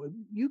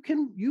 You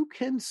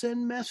can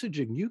send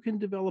messaging, you can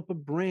develop a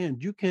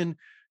brand, you can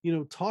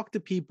talk to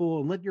people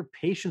and let your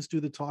patients do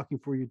the talking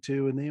for you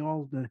too. And they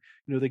all,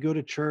 they go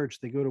to church,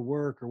 they go to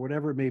work or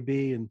whatever it may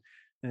be. And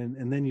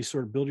then you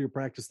sort of build your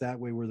practice that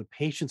way where the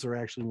patients are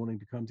actually wanting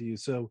to come to you.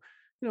 So,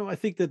 I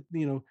think that,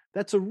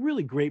 that's a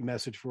really great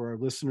message for our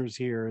listeners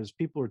here as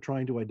people are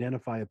trying to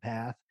identify a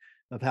path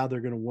of how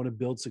they're going to want to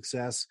build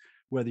success,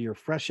 whether you're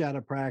fresh out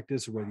of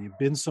practice or whether you've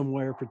been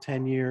somewhere for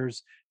 10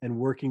 years and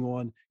working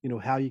on,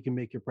 how you can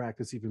make your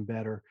practice even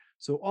better.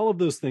 So all of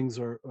those things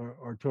are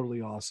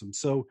totally awesome.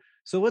 So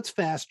let's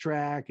fast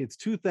track. It's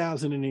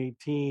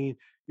 2018.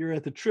 You're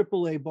at the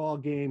AAA ball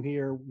game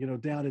here,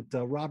 down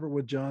at Robert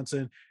Wood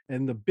Johnson,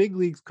 and the big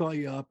leagues call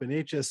you up, and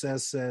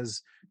HSS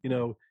says,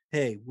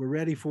 hey, we're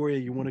ready for you.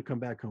 You want to come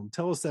back home?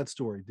 Tell us that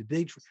story.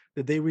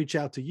 Did they reach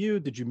out to you?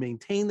 Did you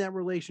maintain that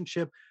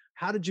relationship?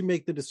 How did you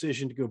make the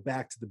decision to go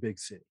back to the big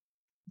city?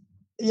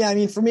 Yeah, I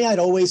mean, for me, I'd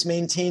always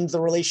maintained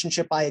the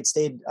relationship. I had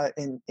stayed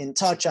in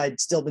touch. I'd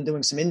still been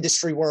doing some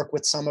industry work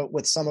with some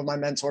of my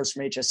mentors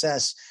from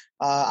HSS.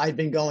 I'd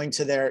been going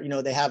to their,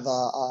 they have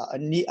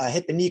a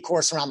hip and knee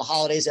course around the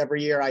holidays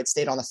every year. I'd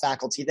stayed on the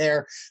faculty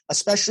there,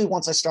 especially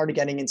once I started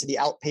getting into the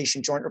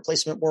outpatient joint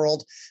replacement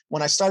world.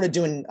 When I started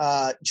doing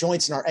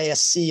joints in our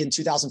ASC in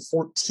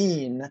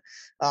 2014,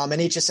 and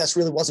HSS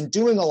really wasn't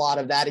doing a lot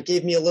of that, it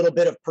gave me a little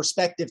bit of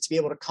perspective to be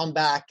able to come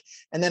back.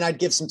 And then I'd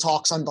give some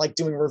talks on like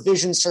doing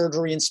revision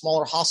surgery in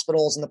smaller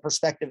hospitals and the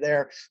perspective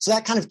there. So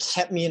that kind of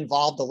kept me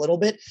involved a little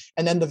bit.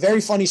 And then the very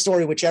funny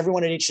story, which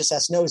everyone at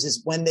HSS knows,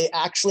 is when they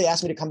actually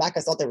asked me to come back, I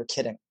thought they were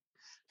kidding.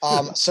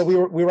 So we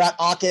were at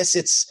AUKUS.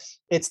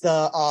 It's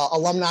the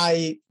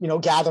alumni,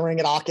 gathering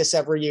at AUKUS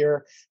every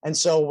year. And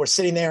so we're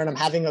sitting there and I'm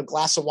having a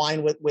glass of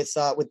wine with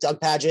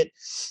Doug Paget.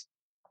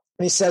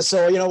 And he says,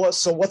 so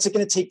what's it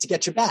going to take to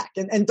get you back?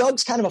 And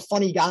Doug's kind of a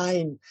funny guy,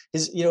 and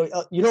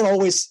you don't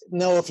always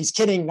know if he's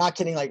kidding, not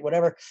kidding, like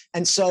whatever.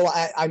 And so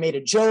I made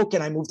a joke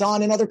and I moved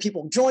on, and other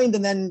people joined,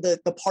 and then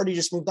the party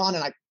just moved on,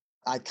 and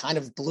I kind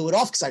of blew it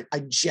off because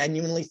I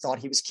genuinely thought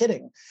he was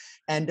kidding.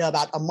 And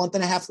about a month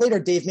and a half later,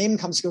 Dave Maiman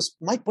comes and goes,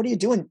 Mike, what are you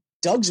doing?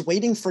 Doug's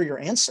waiting for your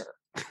answer.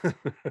 And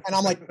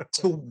I'm like,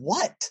 to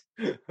what?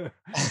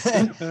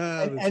 and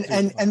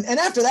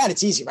after that,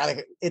 it's easy, right?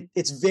 Like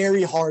it's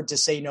very hard to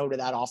say no to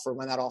that offer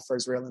when that offer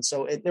is real. And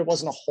so there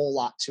wasn't a whole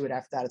lot to it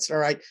after that. It's all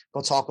right.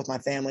 Go talk with my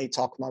family,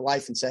 talk with my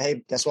wife, and say,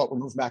 hey, guess what? We're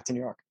moving back to New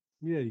York.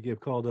 Yeah, you get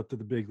called up to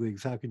the big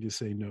leagues. How could you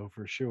say no,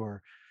 for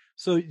sure?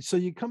 So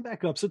you come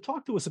back up. So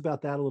talk to us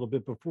about that a little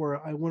bit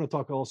before I want to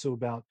talk also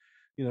about,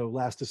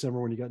 last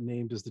December when you got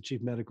named as the Chief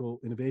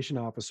Medical Innovation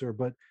Officer.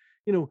 But,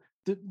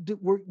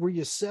 were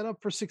you set up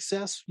for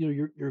success?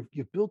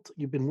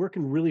 You've been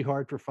working really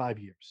hard for 5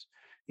 years,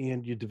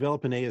 and you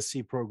develop an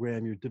ASC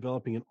program. You're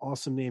developing an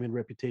awesome name and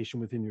reputation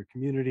within your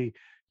community.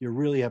 You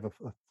really have a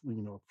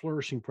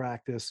flourishing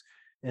practice.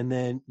 And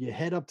then you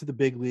head up to the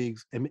big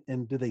leagues,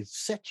 and do they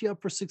set you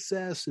up for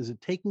success? Is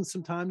it taking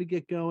some time to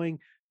get going?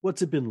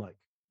 What's it been like?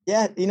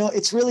 Yeah,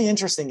 it's really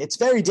interesting. It's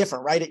very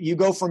different, right? You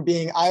go from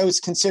I always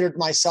considered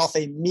myself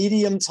a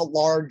medium to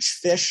large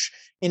fish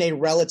in a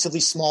relatively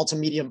small to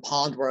medium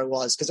pond where I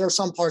was, because there are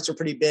some parts are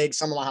pretty big.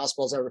 Some of my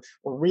hospitals were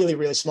really,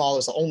 really small. I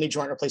was the only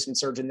joint replacement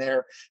surgeon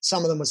there.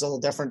 Some of them was a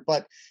little different,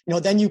 but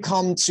then you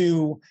come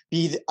to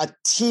be a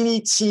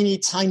teeny,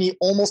 tiny,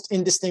 almost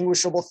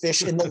indistinguishable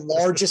fish in the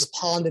largest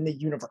pond in the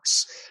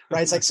universe,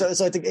 right? It's like, so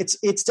I think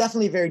it's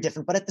definitely very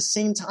different, but at the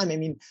same time, I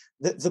mean,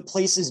 the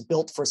place is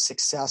built for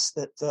success.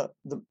 That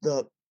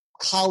the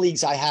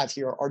colleagues I have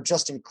here are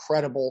just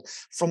incredible.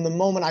 From the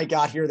moment I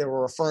got here, they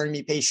were referring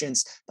me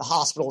patients. The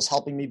hospital is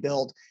helping me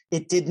build.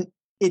 It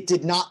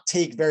did not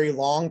take very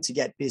long to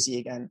get busy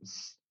again.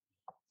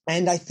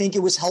 And I think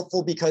it was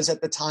helpful because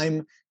at the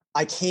time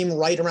I came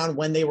right around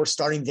when they were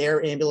starting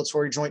their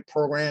ambulatory joint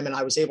program, and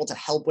I was able to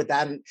help with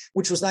that,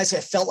 which was nice.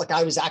 I felt like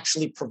I was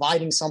actually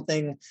providing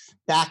something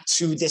back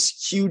to this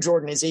huge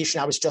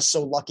organization I was just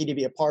so lucky to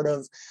be a part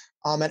of.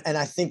 And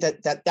I think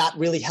that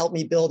really helped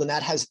me build, and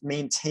that has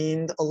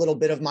maintained a little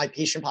bit of my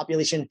patient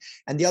population.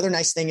 And the other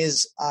nice thing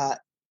is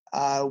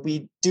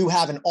we do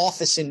have an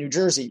office in New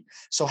Jersey.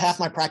 So half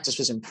my practice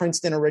was in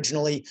Princeton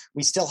originally.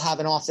 We still have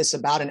an office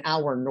about an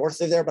hour north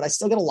of there, but I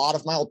still get a lot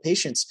of my old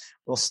patients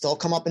will still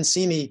come up and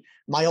see me.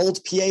 My old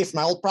PA from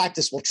my old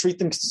practice will treat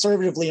them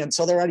conservatively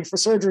until they're ready for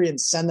surgery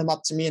and send them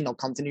up to me, and they'll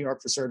come to New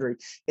York for surgery.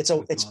 It's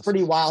awesome.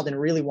 Pretty wild and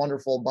really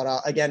wonderful.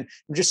 But again,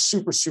 I'm just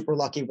super, super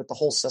lucky with the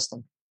whole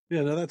system.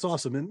 Yeah, no, that's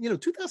awesome. And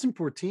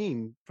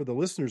 2014 for the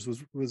listeners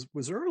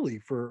was early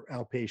for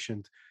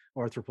outpatient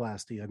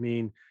arthroplasty. I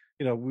mean,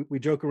 we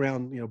joke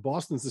around.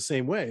 Boston's the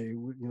same way.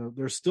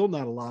 There's still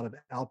not a lot of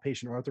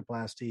outpatient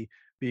arthroplasty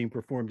being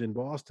performed in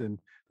Boston.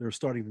 They're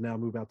starting to now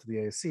move out to the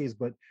ASCs.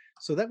 But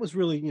so that was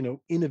really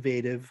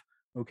innovative.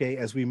 Okay,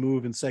 as we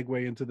move and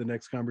segue into the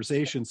next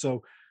conversation.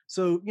 So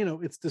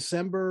it's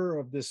December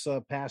of this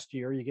past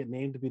year. You get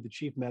named to be the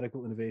Chief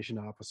Medical Innovation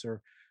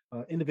Officer.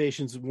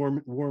 Innovation's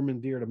warm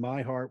and dear to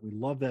my heart. We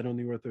love that on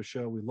the Ortho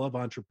Show. We love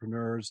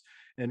entrepreneurs,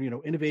 and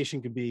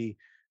innovation can be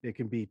It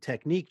can be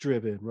technique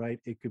driven, right?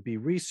 It could be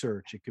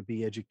research. It could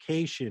be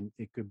education.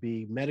 It could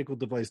be medical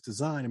device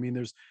design. I mean,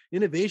 there's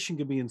innovation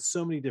can be in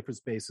so many different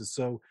spaces.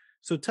 So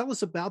tell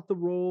us about the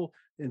role.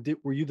 And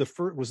were you the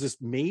first? Was this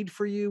made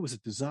for you? Was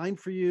it designed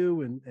for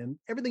you? And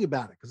everything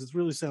about it, because it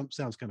really sounds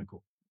kind of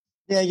cool.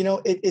 Yeah,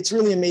 it's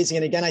really amazing.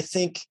 And again, I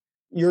think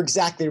you're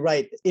exactly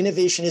right.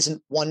 Innovation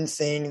isn't one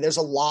thing. There's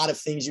a lot of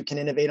things you can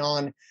innovate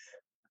on.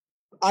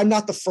 I'm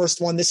not the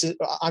first one.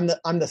 I'm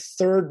the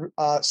third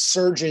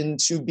surgeon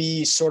to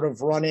be sort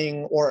of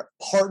running or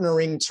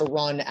partnering to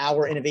run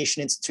our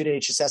Innovation Institute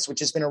at HSS, which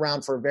has been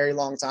around for a very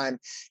long time.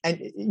 And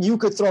you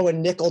could throw a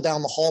nickel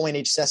down the hallway in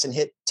HSS and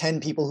hit 10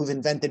 people who've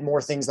invented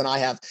more things than I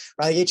have.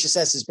 Right?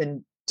 HSS has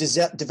been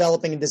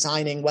developing and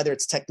designing, whether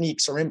it's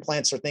techniques or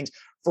implants or things,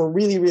 for a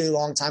really, really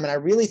long time. And I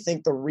really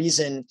think the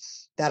reason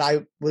that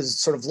I was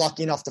sort of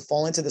lucky enough to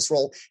fall into this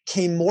role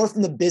came more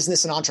from the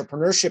business and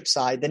entrepreneurship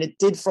side than it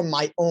did from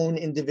my own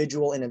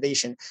individual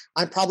innovation.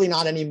 I'm probably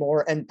not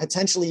anymore, and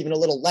potentially even a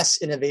little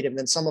less innovative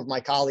than some of my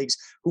colleagues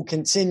who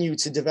continue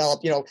to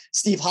develop.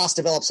 Steve Haas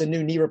develops a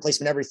new knee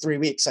replacement every 3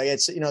 weeks.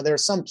 There are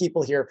some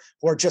people here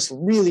who are just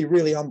really,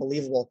 really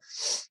unbelievable.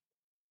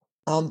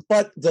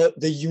 But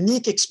the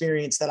unique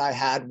experience that I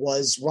had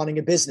was running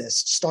a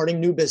business, starting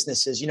new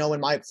businesses. In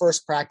my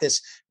first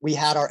practice, we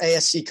had our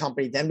ASC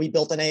company. Then we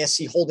built an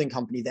ASC holding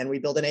company. Then we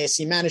built an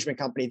ASC management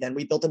company. Then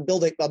we built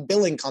a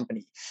billing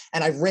company.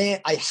 And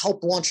I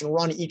helped launch and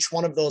run each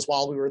one of those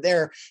while we were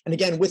there. And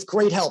again, with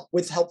great help,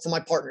 from my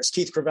partners,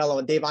 Keith Crivello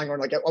and Dave Einhorn.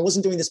 Like, I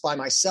wasn't doing this by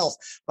myself,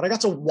 but I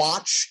got to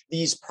watch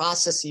these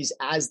processes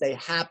as they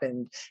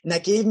happened. And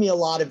that gave me a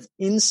lot of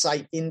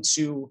insight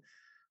into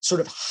sort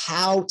of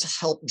how to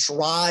help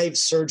drive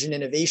surgeon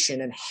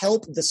innovation and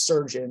help the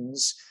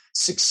surgeons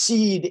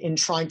succeed in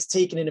trying to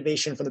take an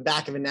innovation from the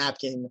back of a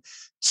napkin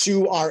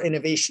to our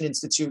Innovation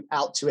Institute,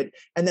 out to it.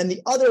 And then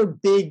the other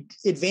big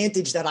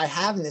advantage that I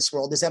have in this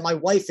world is that my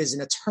wife is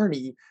an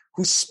attorney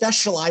who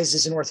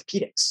specializes in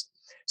orthopedics.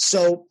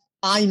 So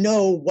I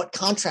know what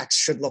contracts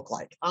should look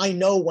like. I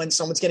know when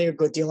someone's getting a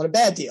good deal and a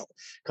bad deal,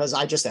 because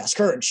I just ask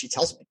her and she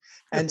tells me.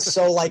 And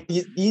so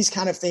these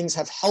kind of things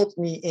have helped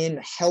me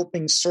in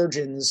helping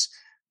surgeons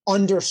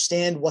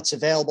understand what's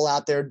available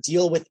out there,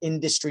 deal with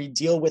industry,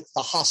 deal with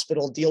the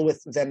hospital, deal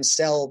with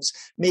themselves,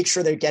 make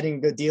sure they're getting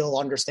a good deal,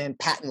 understand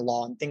patent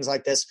law and things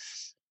like this.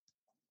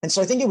 And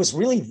so I think it was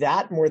really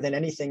that more than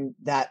anything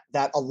that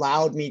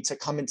allowed me to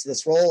come into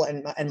this role.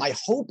 And my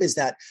hope is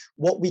that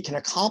what we can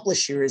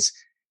accomplish here is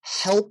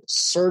help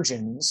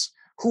surgeons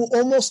who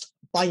almost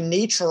by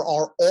nature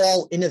are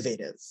all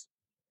innovative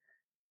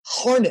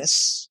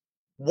harness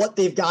what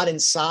they've got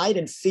inside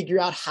and figure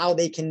out how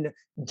they can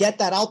get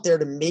that out there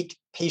to make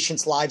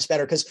patients' lives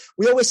better. Because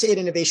we always say at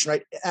innovation,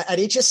 right? At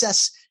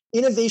HSS,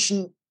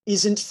 innovation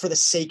isn't for the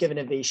sake of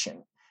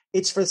innovation.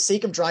 It's for the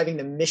sake of driving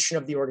the mission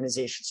of the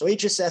organization. So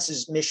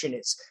HSS's mission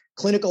is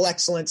clinical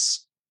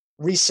excellence,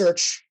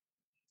 research,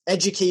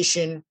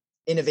 education,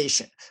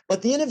 innovation.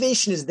 But the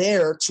innovation is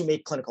there to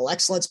make clinical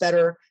excellence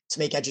better, to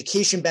make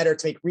education better,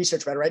 to make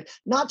research better, right?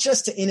 Not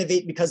just to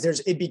innovate because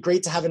it'd be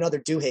great to have another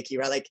doohickey,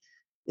 right? Like,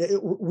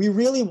 we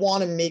really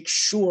want to make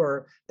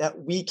sure that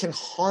we can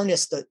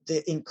harness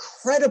the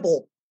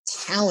incredible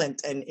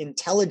talent and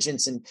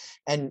intelligence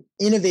and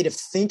innovative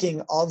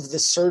thinking of the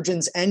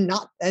surgeons and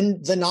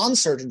the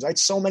non-surgeons, right?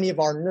 So many of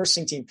our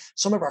nursing team,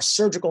 some of our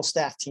surgical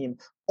staff team,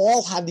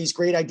 all have these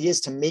great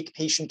ideas to make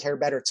patient care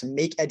better, to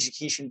make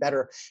education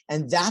better.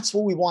 And that's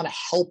what we want to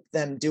help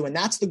them do. And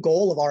that's the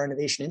goal of our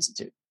Innovation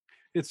Institute.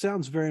 It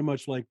sounds very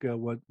much like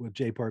what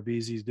Jay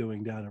Parvizi is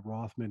doing down at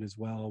Rothman as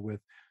well,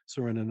 with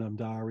Surendra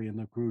Namdari and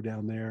the crew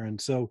down there. And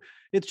so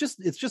it's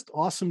just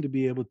awesome to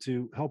be able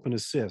to help and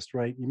assist,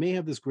 right? You may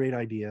have this great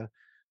idea,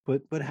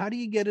 but how do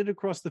you get it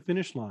across the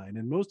finish line?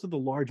 And most of the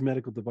large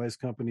medical device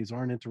companies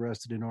aren't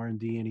interested in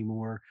R&D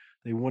anymore.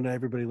 They want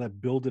everybody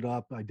build it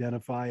up,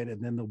 identify it,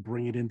 and then they'll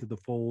bring it into the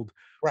fold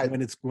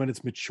when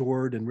it's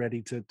matured and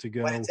ready to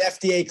go. When it's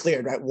FDA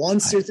cleared, right?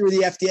 Once they're through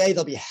the FDA,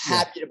 they'll be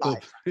happy to buy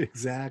it.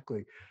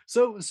 Exactly.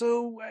 So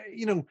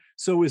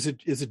is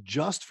it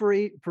just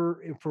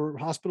for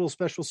hospital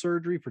special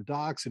surgery, for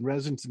docs and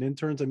residents and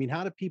interns? I mean,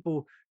 how do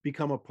people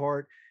become a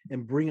part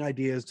and bring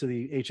ideas to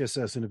the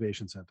HSS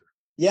Innovation Center?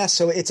 Yeah,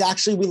 so it's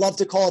actually, we love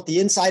to call it the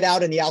inside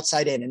out and the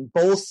outside in, and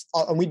both,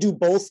 and we do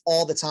both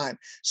all the time.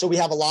 So we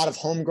have a lot of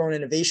homegrown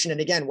innovation. And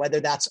again, whether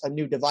that's a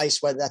new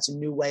device, whether that's a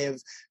new way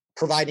of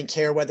providing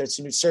care, whether it's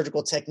a new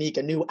surgical technique,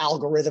 a new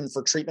algorithm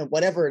for treatment,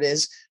 whatever it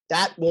is,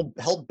 that will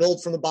help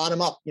build from the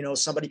bottom up.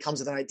 Somebody comes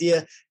with an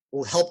idea,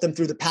 we'll help them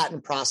through the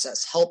patent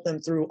process, help them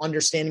through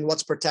understanding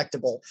what's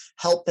protectable,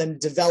 help them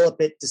develop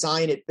it,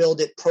 design it,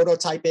 build it,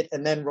 prototype it,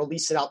 and then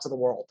release it out to the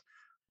world.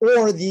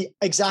 Or the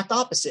exact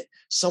opposite.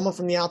 Someone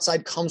from the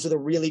outside comes with a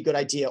really good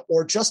idea,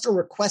 or just a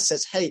request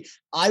says, hey,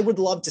 I would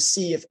love to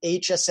see if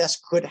HSS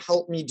could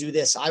help me do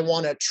this. I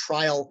want to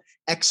trial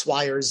X,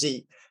 Y, or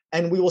Z.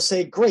 And we will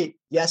say, great,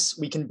 yes,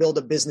 we can build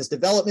a business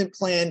development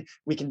plan.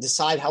 We can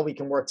decide how we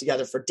can work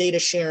together for data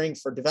sharing,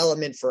 for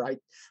development, for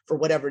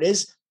whatever it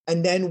is.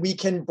 And then we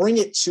can bring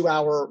it to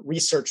our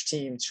research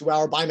team, to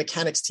our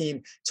biomechanics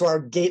team, to our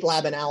gate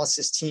lab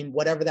analysis team,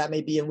 whatever that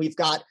may be. And we've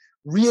got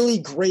really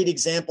great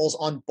examples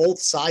on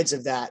both sides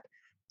of that.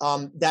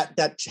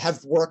 That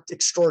have worked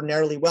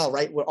extraordinarily well,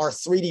 right? Our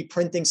 3D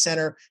printing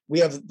center, we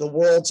have the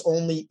world's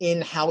only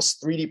in-house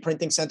 3D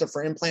printing center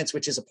for implants,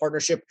 which is a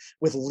partnership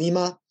with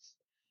Lima.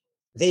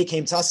 They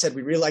came to us, said,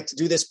 we really like to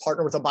do this,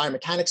 partner with a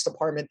biomechanics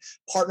department,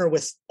 partner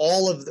with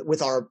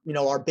with our,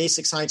 our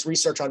basic science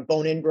research on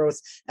bone ingrowth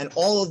and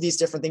all of these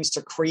different things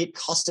to create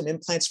custom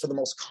implants for the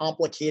most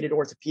complicated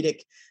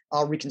orthopedic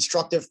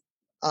reconstructive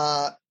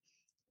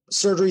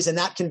surgeries. And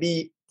that can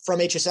be from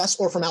HSS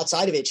or from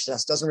outside of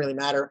HSS, doesn't really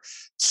matter,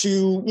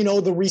 to,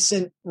 the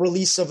recent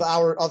release of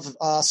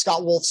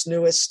Scott Wolf's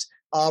newest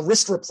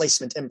wrist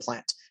replacement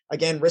implant.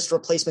 Again, wrist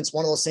replacement is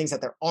one of those things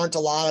that there aren't a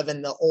lot of,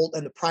 and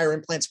the prior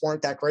implants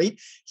weren't that great.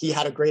 He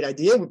had a great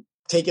idea,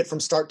 take it from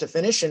start to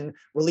finish and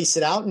release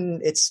it out,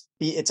 and it's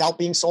out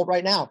being sold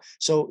right now.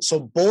 So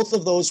both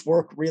of those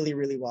work really,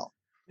 really well.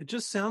 It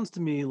just sounds to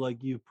me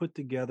like you've put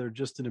together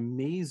just an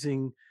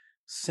amazing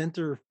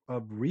center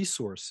of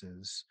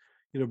resources,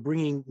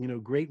 bringing,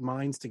 great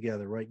minds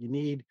together, right? You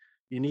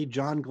need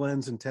John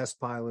Glenn's and test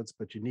pilots,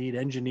 but you need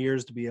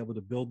engineers to be able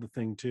to build the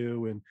thing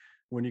too. And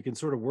when you can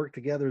sort of work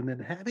together, and then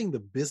having the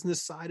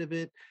business side of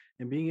it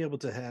and being able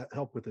to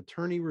help with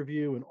attorney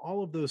review and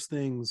all of those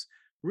things,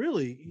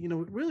 really,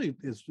 it really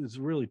is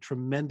really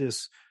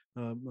tremendous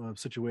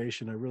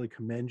situation. I really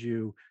commend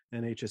you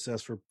and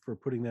HSS for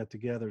putting that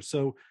together.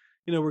 So,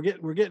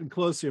 we're getting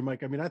close here,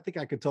 Mike. I mean, I think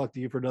I could talk to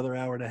you for another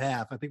hour and a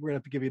half. I think we're gonna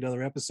have to give you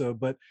another episode,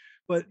 but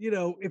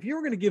if you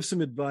were going to give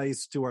some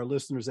advice to our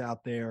listeners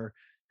out there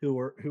who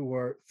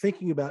are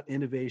thinking about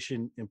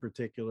innovation in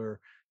particular,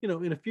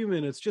 in a few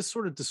minutes, just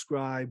sort of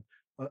describe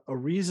a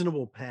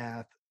reasonable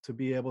path to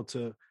be able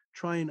to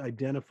try and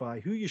identify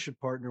who you should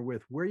partner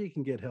with, where you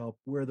can get help,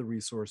 where are the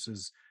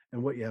resources,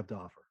 and what you have to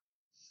offer.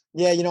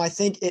 Yeah, I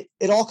think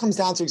it all comes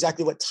down to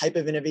exactly what type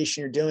of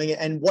innovation you're doing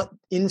and what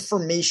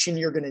information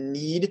you're going to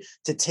need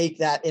to take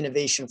that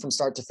innovation from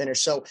start to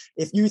finish. So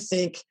if you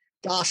think,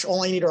 gosh,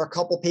 all I need are a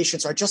couple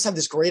patients, or I just have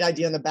this great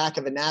idea on the back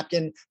of a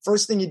napkin,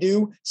 first thing you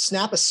do,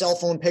 snap a cell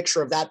phone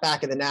picture of that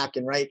back of the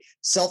napkin, right?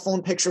 Cell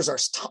phone pictures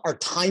are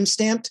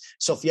time-stamped.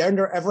 So if you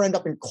ever end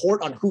up in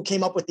court on who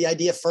came up with the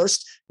idea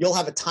first, you'll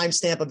have a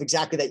timestamp of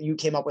exactly that you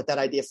came up with that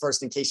idea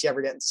first in case you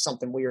ever get into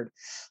something weird.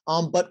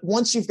 But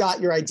once you've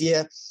got your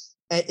idea,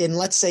 and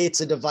let's say it's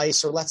a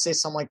device, or let's say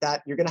something like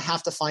that, you're going to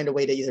have to find a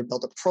way to either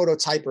build a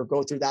prototype or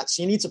go through that.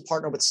 So you need to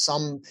partner with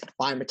some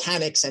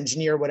biomechanics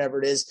engineer,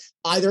 whatever it is.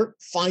 Either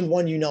find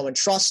one you know and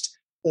trust,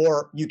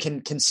 or you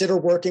can consider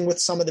working with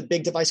some of the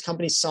big device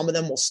companies. Some of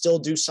them will still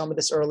do some of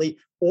this early,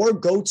 or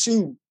go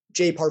to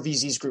Jay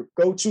Parvizi's group,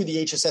 go to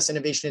the HSS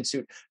Innovation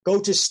Institute,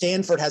 go to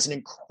Stanford, has an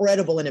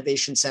incredible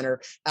innovation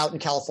center out in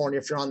California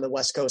if you're on the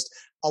West Coast.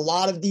 A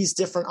lot of these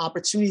different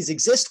opportunities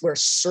exist where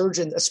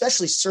surgeons,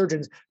 especially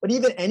surgeons, but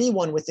even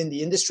anyone within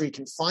the industry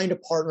can find a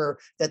partner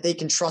that they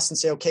can trust and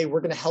say, okay,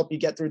 we're going to help you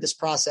get through this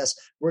process.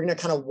 We're going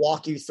to kind of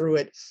walk you through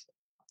it.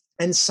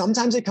 And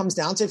sometimes it comes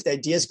down to, if the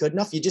idea is good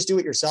enough, you just do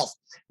it yourself.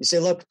 You say,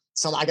 look,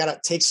 I got to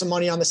take some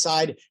money on the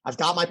side. I've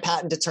got my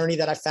patent attorney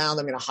that I found.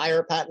 I'm going to hire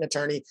a patent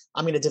attorney.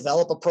 I'm going to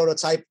develop a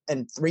prototype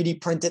and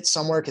 3D print it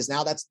somewhere, because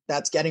now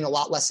that's getting a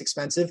lot less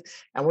expensive.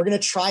 And we're going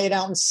to try it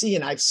out and see.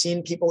 And I've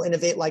seen people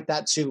innovate like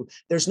that too.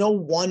 There's no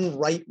one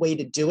right way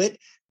to do it.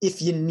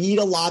 If you need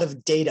a lot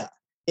of data,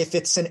 if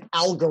it's an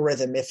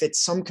algorithm, if it's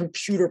some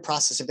computer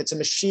process, if it's a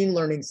machine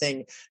learning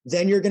thing,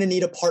 then you're going to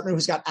need a partner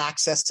who's got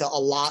access to a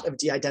lot of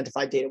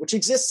de-identified data, which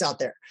exists out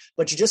there.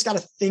 But you just got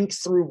to think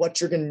through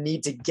what you're going to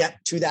need to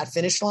get to that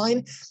finish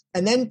line,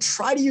 and then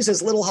try to use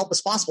as little help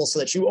as possible so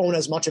that you own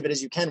as much of it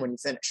as you can when you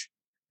finish.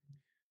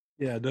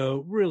 Yeah,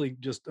 no, really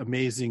just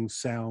amazing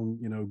sound,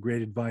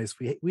 great advice.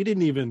 We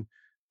didn't even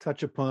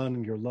touch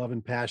upon your love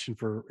and passion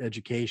for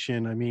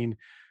education. I mean,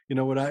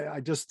 what I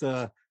just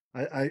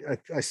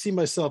I see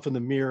myself in the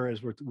mirror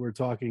as we're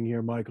talking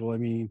here, Michael. I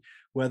mean,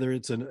 whether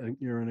it's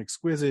you're an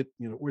exquisite,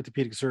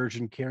 orthopedic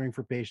surgeon caring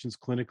for patients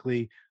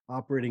clinically,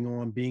 operating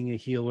on, being a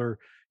healer,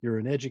 you're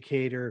an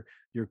educator,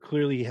 you're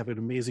clearly have an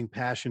amazing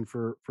passion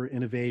for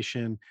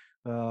innovation.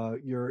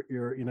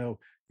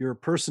 Your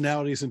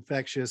personality is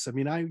infectious. I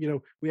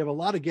mean, we have a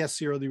lot of guests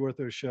here on the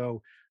Ortho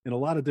Show in a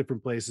lot of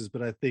different places,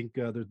 but I think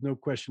there's no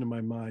question in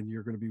my mind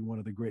you're going to be one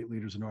of the great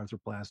leaders in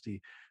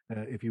arthroplasty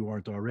if you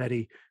aren't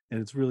already.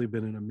 And it's really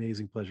been an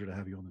amazing pleasure to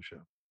have you on the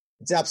show.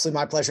 It's absolutely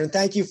my pleasure. And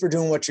thank you for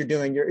doing what you're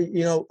doing.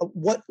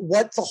 What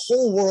the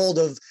whole world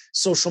of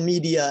social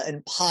media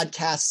and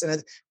podcasts,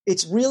 and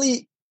it's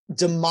really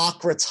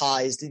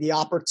democratized the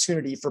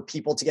opportunity for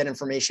people to get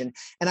information.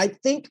 And I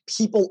think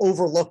people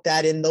overlook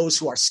that in those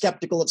who are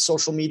skeptical of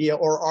social media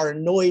or are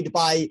annoyed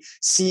by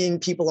seeing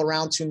people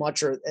around too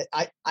much. Or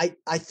I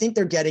think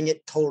they're getting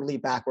it totally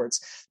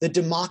backwards. The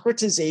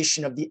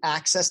democratization of the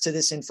access to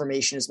this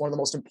information is one of the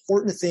most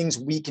important things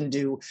we can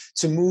do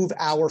to move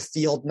our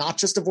field, not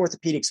just of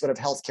orthopedics, but of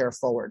healthcare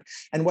forward.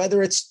 And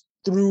whether it's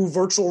through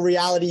virtual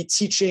reality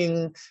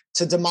teaching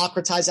to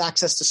democratize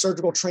access to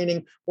surgical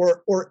training,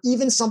 or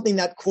even something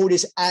that, quote,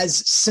 is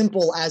as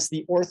simple as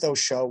the Ortho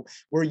Show,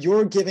 where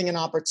you're giving an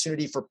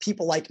opportunity for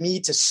people like me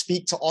to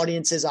speak to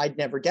audiences I'd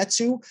never get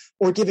to,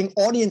 or giving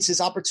audiences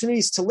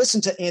opportunities to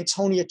listen to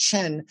Antonia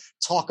Chen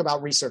talk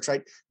about research,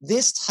 right?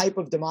 This type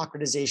of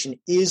democratization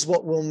is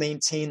what will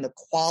maintain the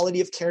quality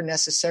of care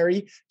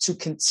necessary to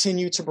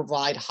continue to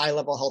provide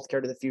high-level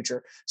healthcare to the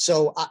future.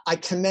 So I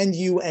commend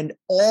you and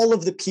all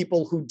of the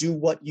people who do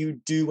what you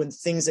do and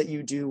things that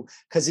you do,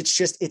 because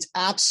it's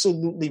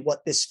absolutely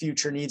what this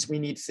future needs. We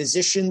need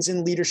physicians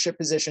in leadership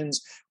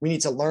positions. We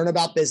need to learn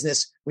about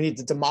business. We need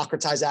to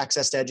democratize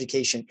access to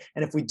education.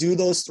 And if we do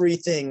those three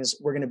things,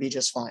 we're going to be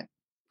just fine.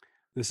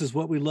 This is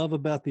what we love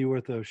about the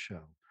Ortho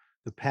Show,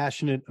 the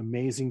passionate,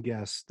 amazing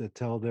guests that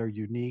tell their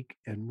unique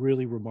and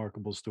really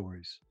remarkable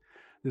stories.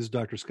 This is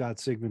Dr. Scott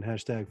Sigman,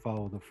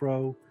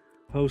 #FollowTheFro,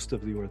 host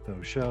of the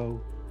Ortho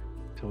Show.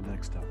 Till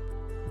next time.